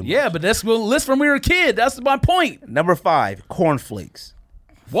you eat too much. Yeah, but that's the list from when we were a kid. That's my point. Number 5, cornflakes.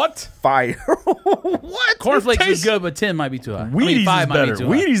 What? Fire. What? Cornflakes is tastes- good, but 10 might be too high. Wheaties 5 is might better. be too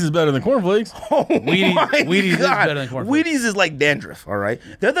high. Wheaties is better than cornflakes. Wheaties is better than cornflakes. Wheaties is like dandruff, all right?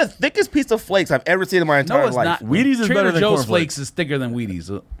 They're the thickest piece of flakes I've ever seen in my entire No, it's life. not. Wheaties is Trader better than Joe's cornflakes. flakes is thicker than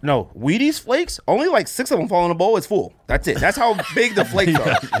Wheaties. No, Wheaties flakes, only like 6 of them fall in a bowl. It's full. That's it. That's how big the flakes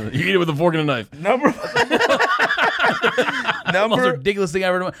are. You eat it with a fork and a knife. Number Most number ridiculous thing I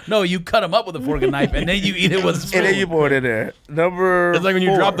ever done. No, you cut them up with a fork and knife, and then you eat it with a spoon. and then you pour it in there. Number It's like when you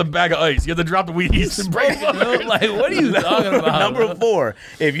 4. drop the bag of ice. You have to drop the Wheaties and break it. Like, what are you talking about? Number 4.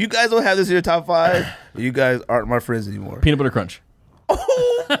 If you guys don't have this in your top 5, you guys aren't my friends anymore. Peanut butter crunch. Oh,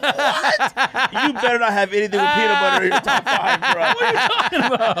 what? You better not have anything with peanut butter in your top 5, bro. What are you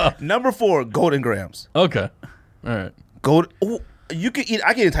talking about? Number 4, Golden Grams. Okay. All right. You can eat.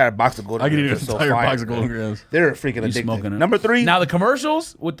 I can eat an entire box of Golden I can Grams. eat an They're so entire fire, box of bro. Golden Grams. They're freaking You addictive. smoking it. Number 3, Now the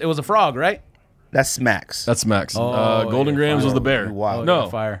commercials, it was a frog, right? that's Smacks. That's Smacks. Oh, Golden yeah, Grams fire. was the bear. Wow. No.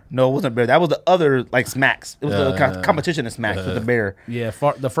 Fire. No, it wasn't Bear. That was the other like Smacks. It was the Yeah. competition of Smacks with the bear. Yeah,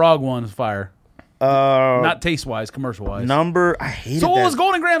 the frog one is fire. Not taste wise, commercial wise. I hated So that. what was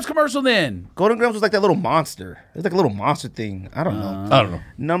Golden Grams commercial then? Golden Grams was like that little monster. It was like a little monster thing. I don't know. I don't know.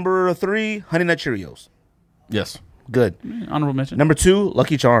 Number 3, Honey Nut Cheerios. Yes. Good. Honorable mention. Number 2,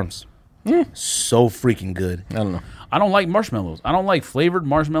 Lucky Charms. So freaking good. I don't know. I don't like marshmallows. I don't like flavored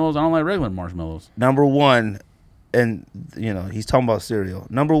marshmallows. I don't like regular marshmallows. Number 1, and he's talking about cereal.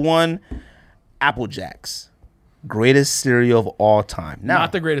 Number 1, Apple Jacks. Greatest cereal of all time. Now,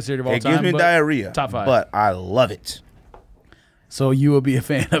 Not the greatest cereal of all it time. gives me but diarrhea. Top 5. But I love it. So you would be a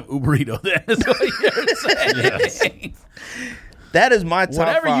fan of Uberito then? Is what you're saying. That is my top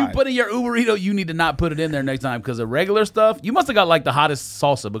Whatever 5. you put in your Uberito, you need to not put it in there next time because the regular stuff, you must have got like the hottest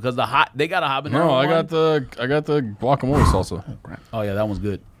salsa because they got a habanero. No, I one. got the guacamole salsa. Oh yeah, that one's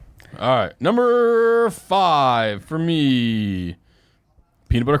good. All right. Number 5 for me.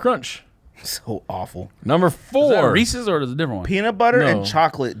 Peanut butter crunch. So awful. Number Is that 4. Reese's or is it a different one? Peanut butter No. and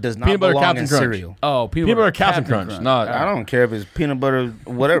chocolate does not Peanut butter belong Captain in Crunch. cereal. Oh, Peanut butter Captain Crunch. Not I don't care if it's peanut butter,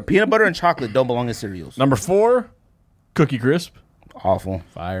 whatever. Peanut butter and chocolate don't belong in cereals. Number 4, Cookie Crisp. Awful.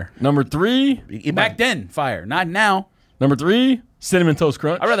 Fire. Number 3, Back then, fire. Not now. Number 3, Cinnamon Toast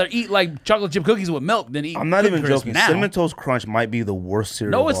Crunch. I'd rather eat like chocolate chip cookies with milk than eat. I'm not Cookie even Crisp joking. now. Cinnamon Toast Crunch might be the worst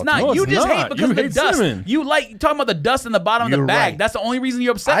cereal. No, of it's all not. time. No, You it's just not. hate because You of the hate dust. cinnamon. You like talking about the dust in the bottom of You're the bag. right. That's the only reason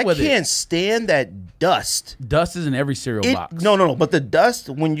you're upset I with can't it. stand that dust. Dust is in every cereal box. No. But the dust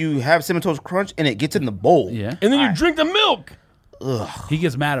when you have Cinnamon Toast Crunch and it gets in the bowl. Yeah. And then you drink the milk. He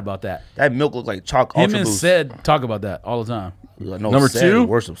gets mad about that. That milk looks like chalk. Him Ultra and Boost. said talk about that all the time. No, Number Said 2?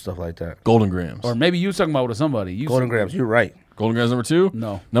 worship stuff like that. Golden Grams. Or maybe you was talking about it with somebody. You Golden Grams. You're right. Golden Grams number 2?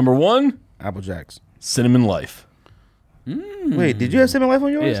 No. Number 1, Apple Jacks. Cinnamon Life. Wait, did you have Cinnamon Life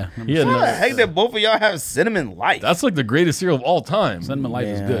on yours? Yeah. He had How the no- heck did both of y'all have Cinnamon Life? That's like the greatest cereal of all time. Cinnamon Life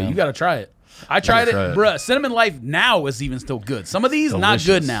is Man. good. You got to try it. I tried it, try it. bruh. Cinnamon Life now is even still good. Some of these not Delicious.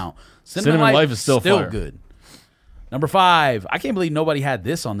 good now. Cinnamon Life is still fire. good. Number 5. I can't believe nobody had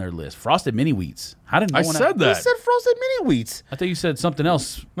this on their list. Frosted Mini Wheats. How did no I one said have- I that. said frosted mini wheats. I thought you said something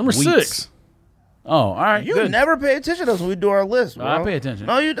else. Number Wheats. 6. Oh, all right. You good. never pay attention to us when we do our list, bro. I pay attention.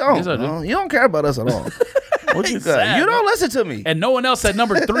 No, you don't. Yes, I do. No, you don't care about us at all. What you got? Sad, You don't bro. listen to me. And no one else said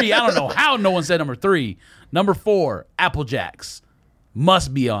number 3. I don't know how no one said number 3. Number 4, Apple Jacks.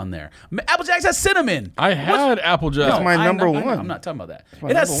 Must be on there. Apple Jacks has cinnamon. I had Applejack. That's my number I know, one. I'm not talking about that. my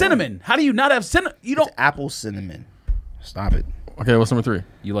It has number cinnamon. How do you not have cinnamon? You don't. Apple cinnamon. Stop it. Okay, what's number 3?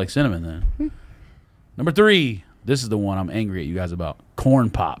 You like cinnamon then? Number 3. This is the one I'm angry at you guys about. Corn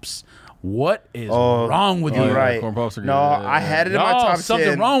Pops. What is wrong with you? You're right. Corn Pops are good. No, Yeah, I had it in my Y'all, top 10.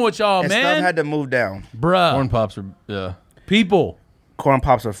 something wrong with y'all, and man. Stuff had to move down. Bruh. Corn Pops are, yeah. People. Corn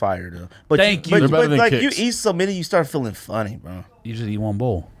Pops are fire, though. But Thank you. But, They're better but than like Kicks. you eat so many, you start feeling funny, bro. You just eat one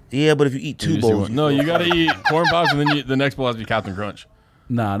bowl. Yeah, but if you eat 2 bowls, No, you got to eat Corn Pops, and then the next bowl has to be Captain Crunch.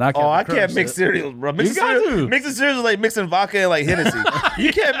 Nah, not Oh, I Captain can't Crunch. mix cereals, bro. You got to. Mixing cereals is like mixing vodka and like Hennessy.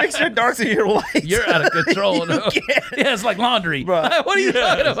 You can't mix your darks and your whites. You're out of control. You no. can't. Yeah, it's like laundry. Bruh. What are you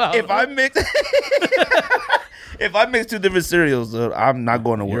talking about? If I mix, if I mix 2 different cereals, I'm not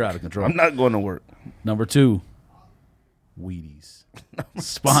going to work. You're out of control. I'm not going to work. Number 2, Wheaties.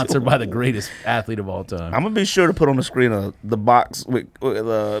 Sponsored by the greatest athlete of all time. I'm gonna be sure to put on the screen the box with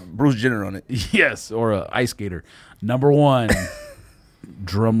Bruce Jenner on it. Yes, or a ice skater. Number 1,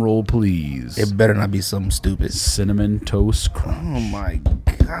 drum roll please. It better not be something stupid. Cinnamon Toast Crunch. Oh my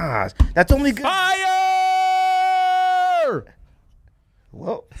gosh, that's only good. Fire!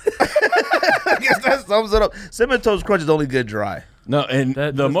 Well, I guess that sums it up. Cinnamon Toast Crunch is only good dry. No, and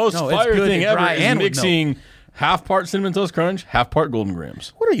That the does- most no, it's fire good thing to ever dry is and with mixing half part Cinnamon Toast Crunch, half part Golden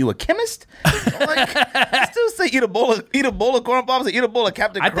Grams. What are you, a chemist? Like, still say eat a bowl of Corn Pops and eat a bowl of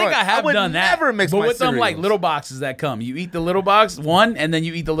Captain I Crunch. think I have would done that. Never mix but my with them like cereals. little boxes that come. You eat the little box one, and then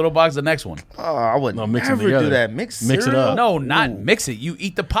you eat the little box the next one. Oh, I would No, mix them never do together. that. Mix Mix it cereal? up. No, not mix it. You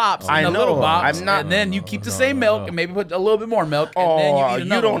eat the pops in I the know. little box, I'm not- and then you keep the same milk and maybe put a little bit more milk, and then you Oh, eat you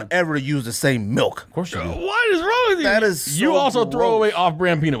another don't one. ever use the same milk. Of course you do. What is wrong with you? That is You so also throw away gross.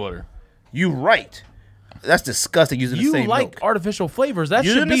 off-brand peanut butter. You right. That's disgusting using the You same like milk. artificial flavors. That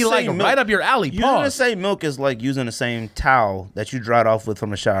Using should the be like same milk. right up your alley. Using the Pause. same milk is like using the same towel that you dried off with from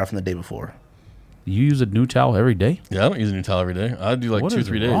the shower from the day before. You use a new towel every day? Yeah, I don't use a new towel every day. I do like What 2 is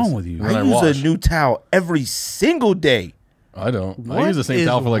 3 days. wrong with you? And then I I use wash. a new towel every single day. I don't. I What use the same is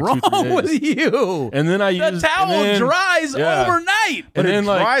towel for like 2 wrong 3 days. with you? And then I the use towel and then- dries yeah. overnight. But And it then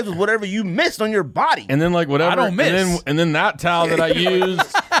like dries with whatever you missed on your body. and then like whatever I don't miss. and then that towel that I used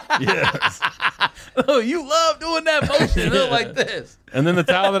yes. Oh, you love doing that motion like this. And then the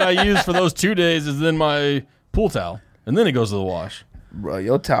towel that I use for those 2 days is then my pool towel. And then it goes to the wash. Bro,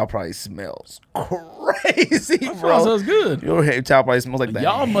 your towel probably smells crazy, Oh, bro. sounds good. Your towel probably smells like the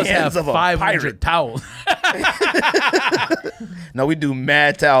Y'all must hands have of a 500 pirate. towels. No, we do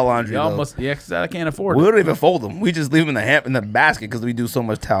mad towel laundry. Y'all though. must, yeah, 'cause I can't afford We it. don't even fold them. We just leave them in the basket because we do so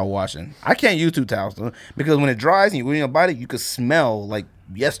much towel washing. I can't use 2 towels though because when it dries and you put it in your body, you could smell like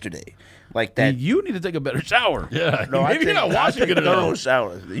yesterday, like that. You need to take a better shower. Yeah. No, I Maybe you're take- not washing I take good thorough enough.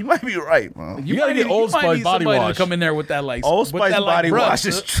 showers. You might be right, bro. You gotta might get need- Old might Spice need body somebody wash. to come in there with that like Old with Spice that, like, body brush. wash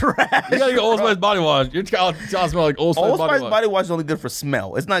is trash. You gotta get Old Spice body wash. Your towel smell like Old Spice Old body Spice wash. body wash is only good for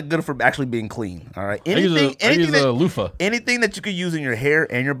smell. It's not good for actually being clean. All right. I use a loofah. Anything that you could use in your hair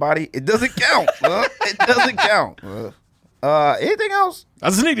and your body, it doesn't count. It doesn't count. Anything else?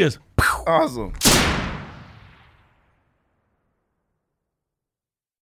 That's the sneakers. Awesome.